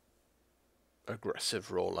aggressive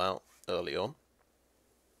rollout early on.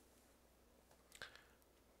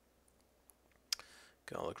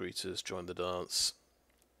 Gargaritas joined the dance.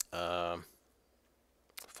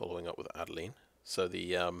 Following up with Adeline. So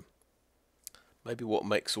the Maybe what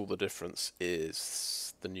makes all the difference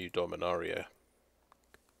is the new Dominaria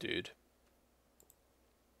dude.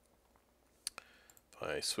 If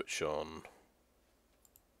I switch on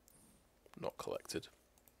not collected.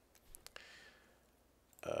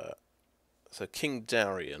 So King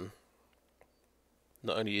Darien,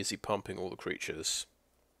 not only is he pumping all the creatures,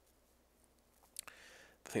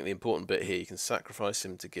 I think the important bit here, you can sacrifice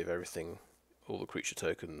him to give everything, all the creature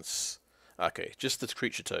tokens. Okay, just the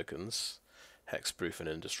creature tokens, hexproof and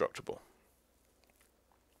indestructible.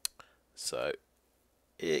 So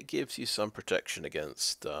it gives you some protection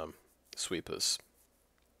against sweepers,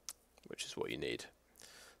 which is what you need.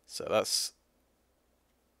 So that's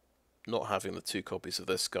not having the 2 copies of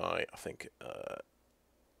this guy. I think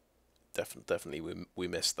definitely we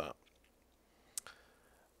missed that.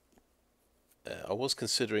 I was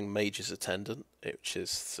considering Mage's Attendant, which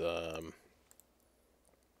is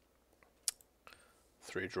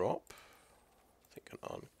 3-drop. I think an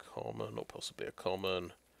uncommon, or possibly a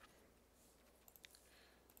common.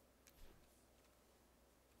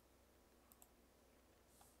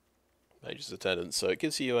 Mage's Attendant. So it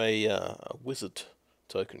gives you a wizard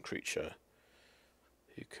token creature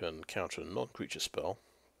who can counter a non-creature spell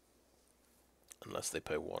unless they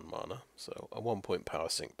pay 1 mana. So a 1-point power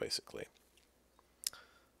sink, basically.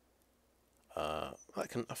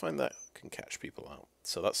 I find that can catch people out.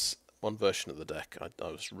 So that's one version of the deck. I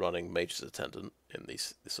was running Mage's Attendant in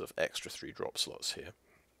these sort of extra 3-drop slots here.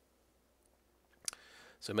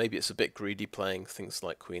 So maybe it's a bit greedy playing things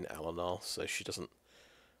like Queen Alanal, so she doesn't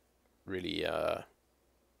really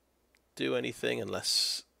do anything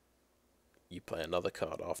unless you play another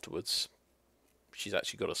card afterwards. She's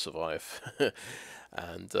actually got to survive.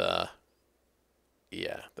 And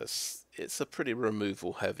yeah, it's a pretty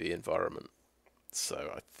removal heavy environment.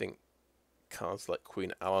 So I think cards like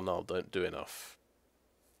Queen Alanal don't do enough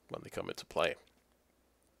when they come into play.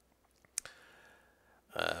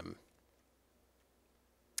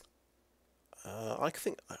 I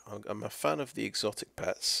think I'm a fan of the exotic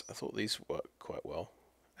pets. I thought these work quite well.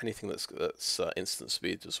 Anything that's instant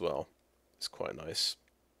speed as well is quite nice.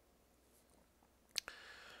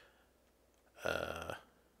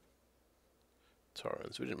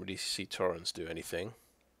 Torrens. We didn't really see Torrens do anything,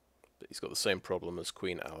 but he's got the same problem as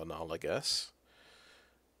Queen Alanal, I guess.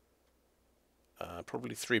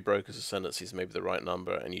 Probably 3 Broker's Ascendancies, maybe the right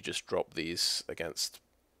number, and you just drop these against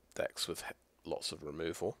decks with lots of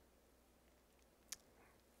removal.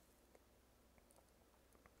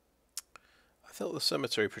 I thought the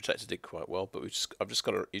Cemetery Protector did quite well, but you just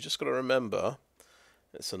got to remember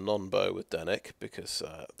it's a non-bow with Dennick, because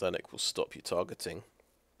Dennick will stop you targeting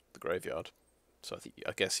the graveyard. So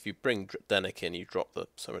I guess if you bring Dennick in, you drop the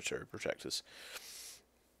Cemetery Protectors.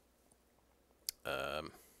 Yeah,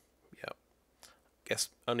 I guess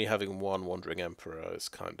only having 1 Wandering Emperor is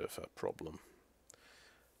kind of a problem.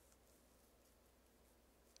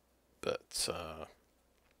 But so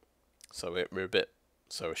we're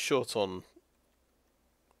we're short on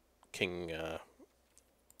King.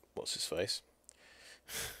 What's his face?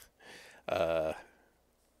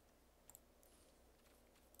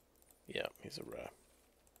 Yeah, he's a rare.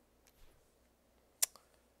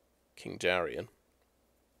 King Darien.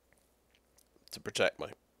 To protect my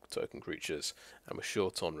token creatures, and we're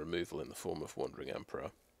short on removal in the form of Wandering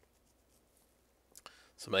Emperor.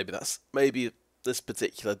 So maybe this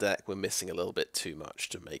particular deck we're missing a little bit too much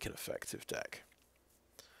to make an effective deck.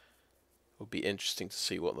 It would be interesting to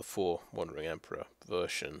see what the 4 Wandering Emperor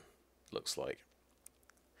version looks like,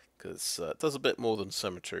 because it does a bit more than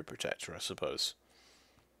Cemetery Protector, I suppose.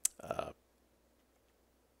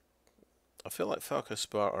 I feel like Falco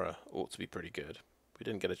Spara ought to be pretty good. We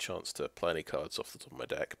didn't get a chance to play any cards off the top of my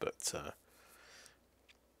deck, but it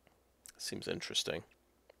seems interesting.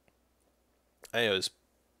 Ao's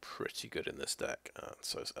pretty good in this deck, and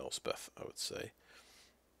so is Elspeth, I would say.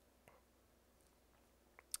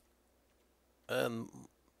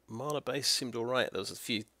 Mana base seemed alright. There was a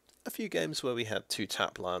few games where we had 2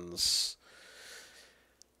 tap lands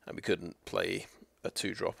and we couldn't play a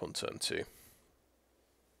 2-drop on turn 2.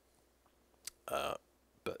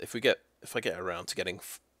 But if I get around to getting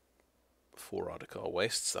 4 Radikal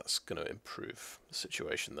Wastes, that's going to improve the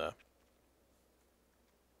situation there.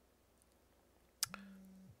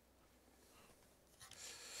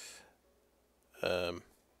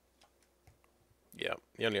 Yeah,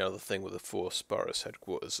 the only other thing with the 4 Spara's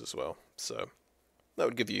headquarters as well, so that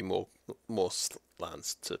would give you more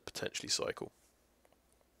lands to potentially cycle.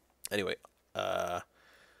 Anyway, yeah.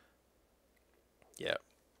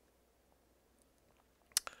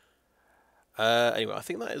 Anyway, I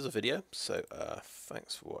think that is a video, so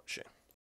thanks for watching.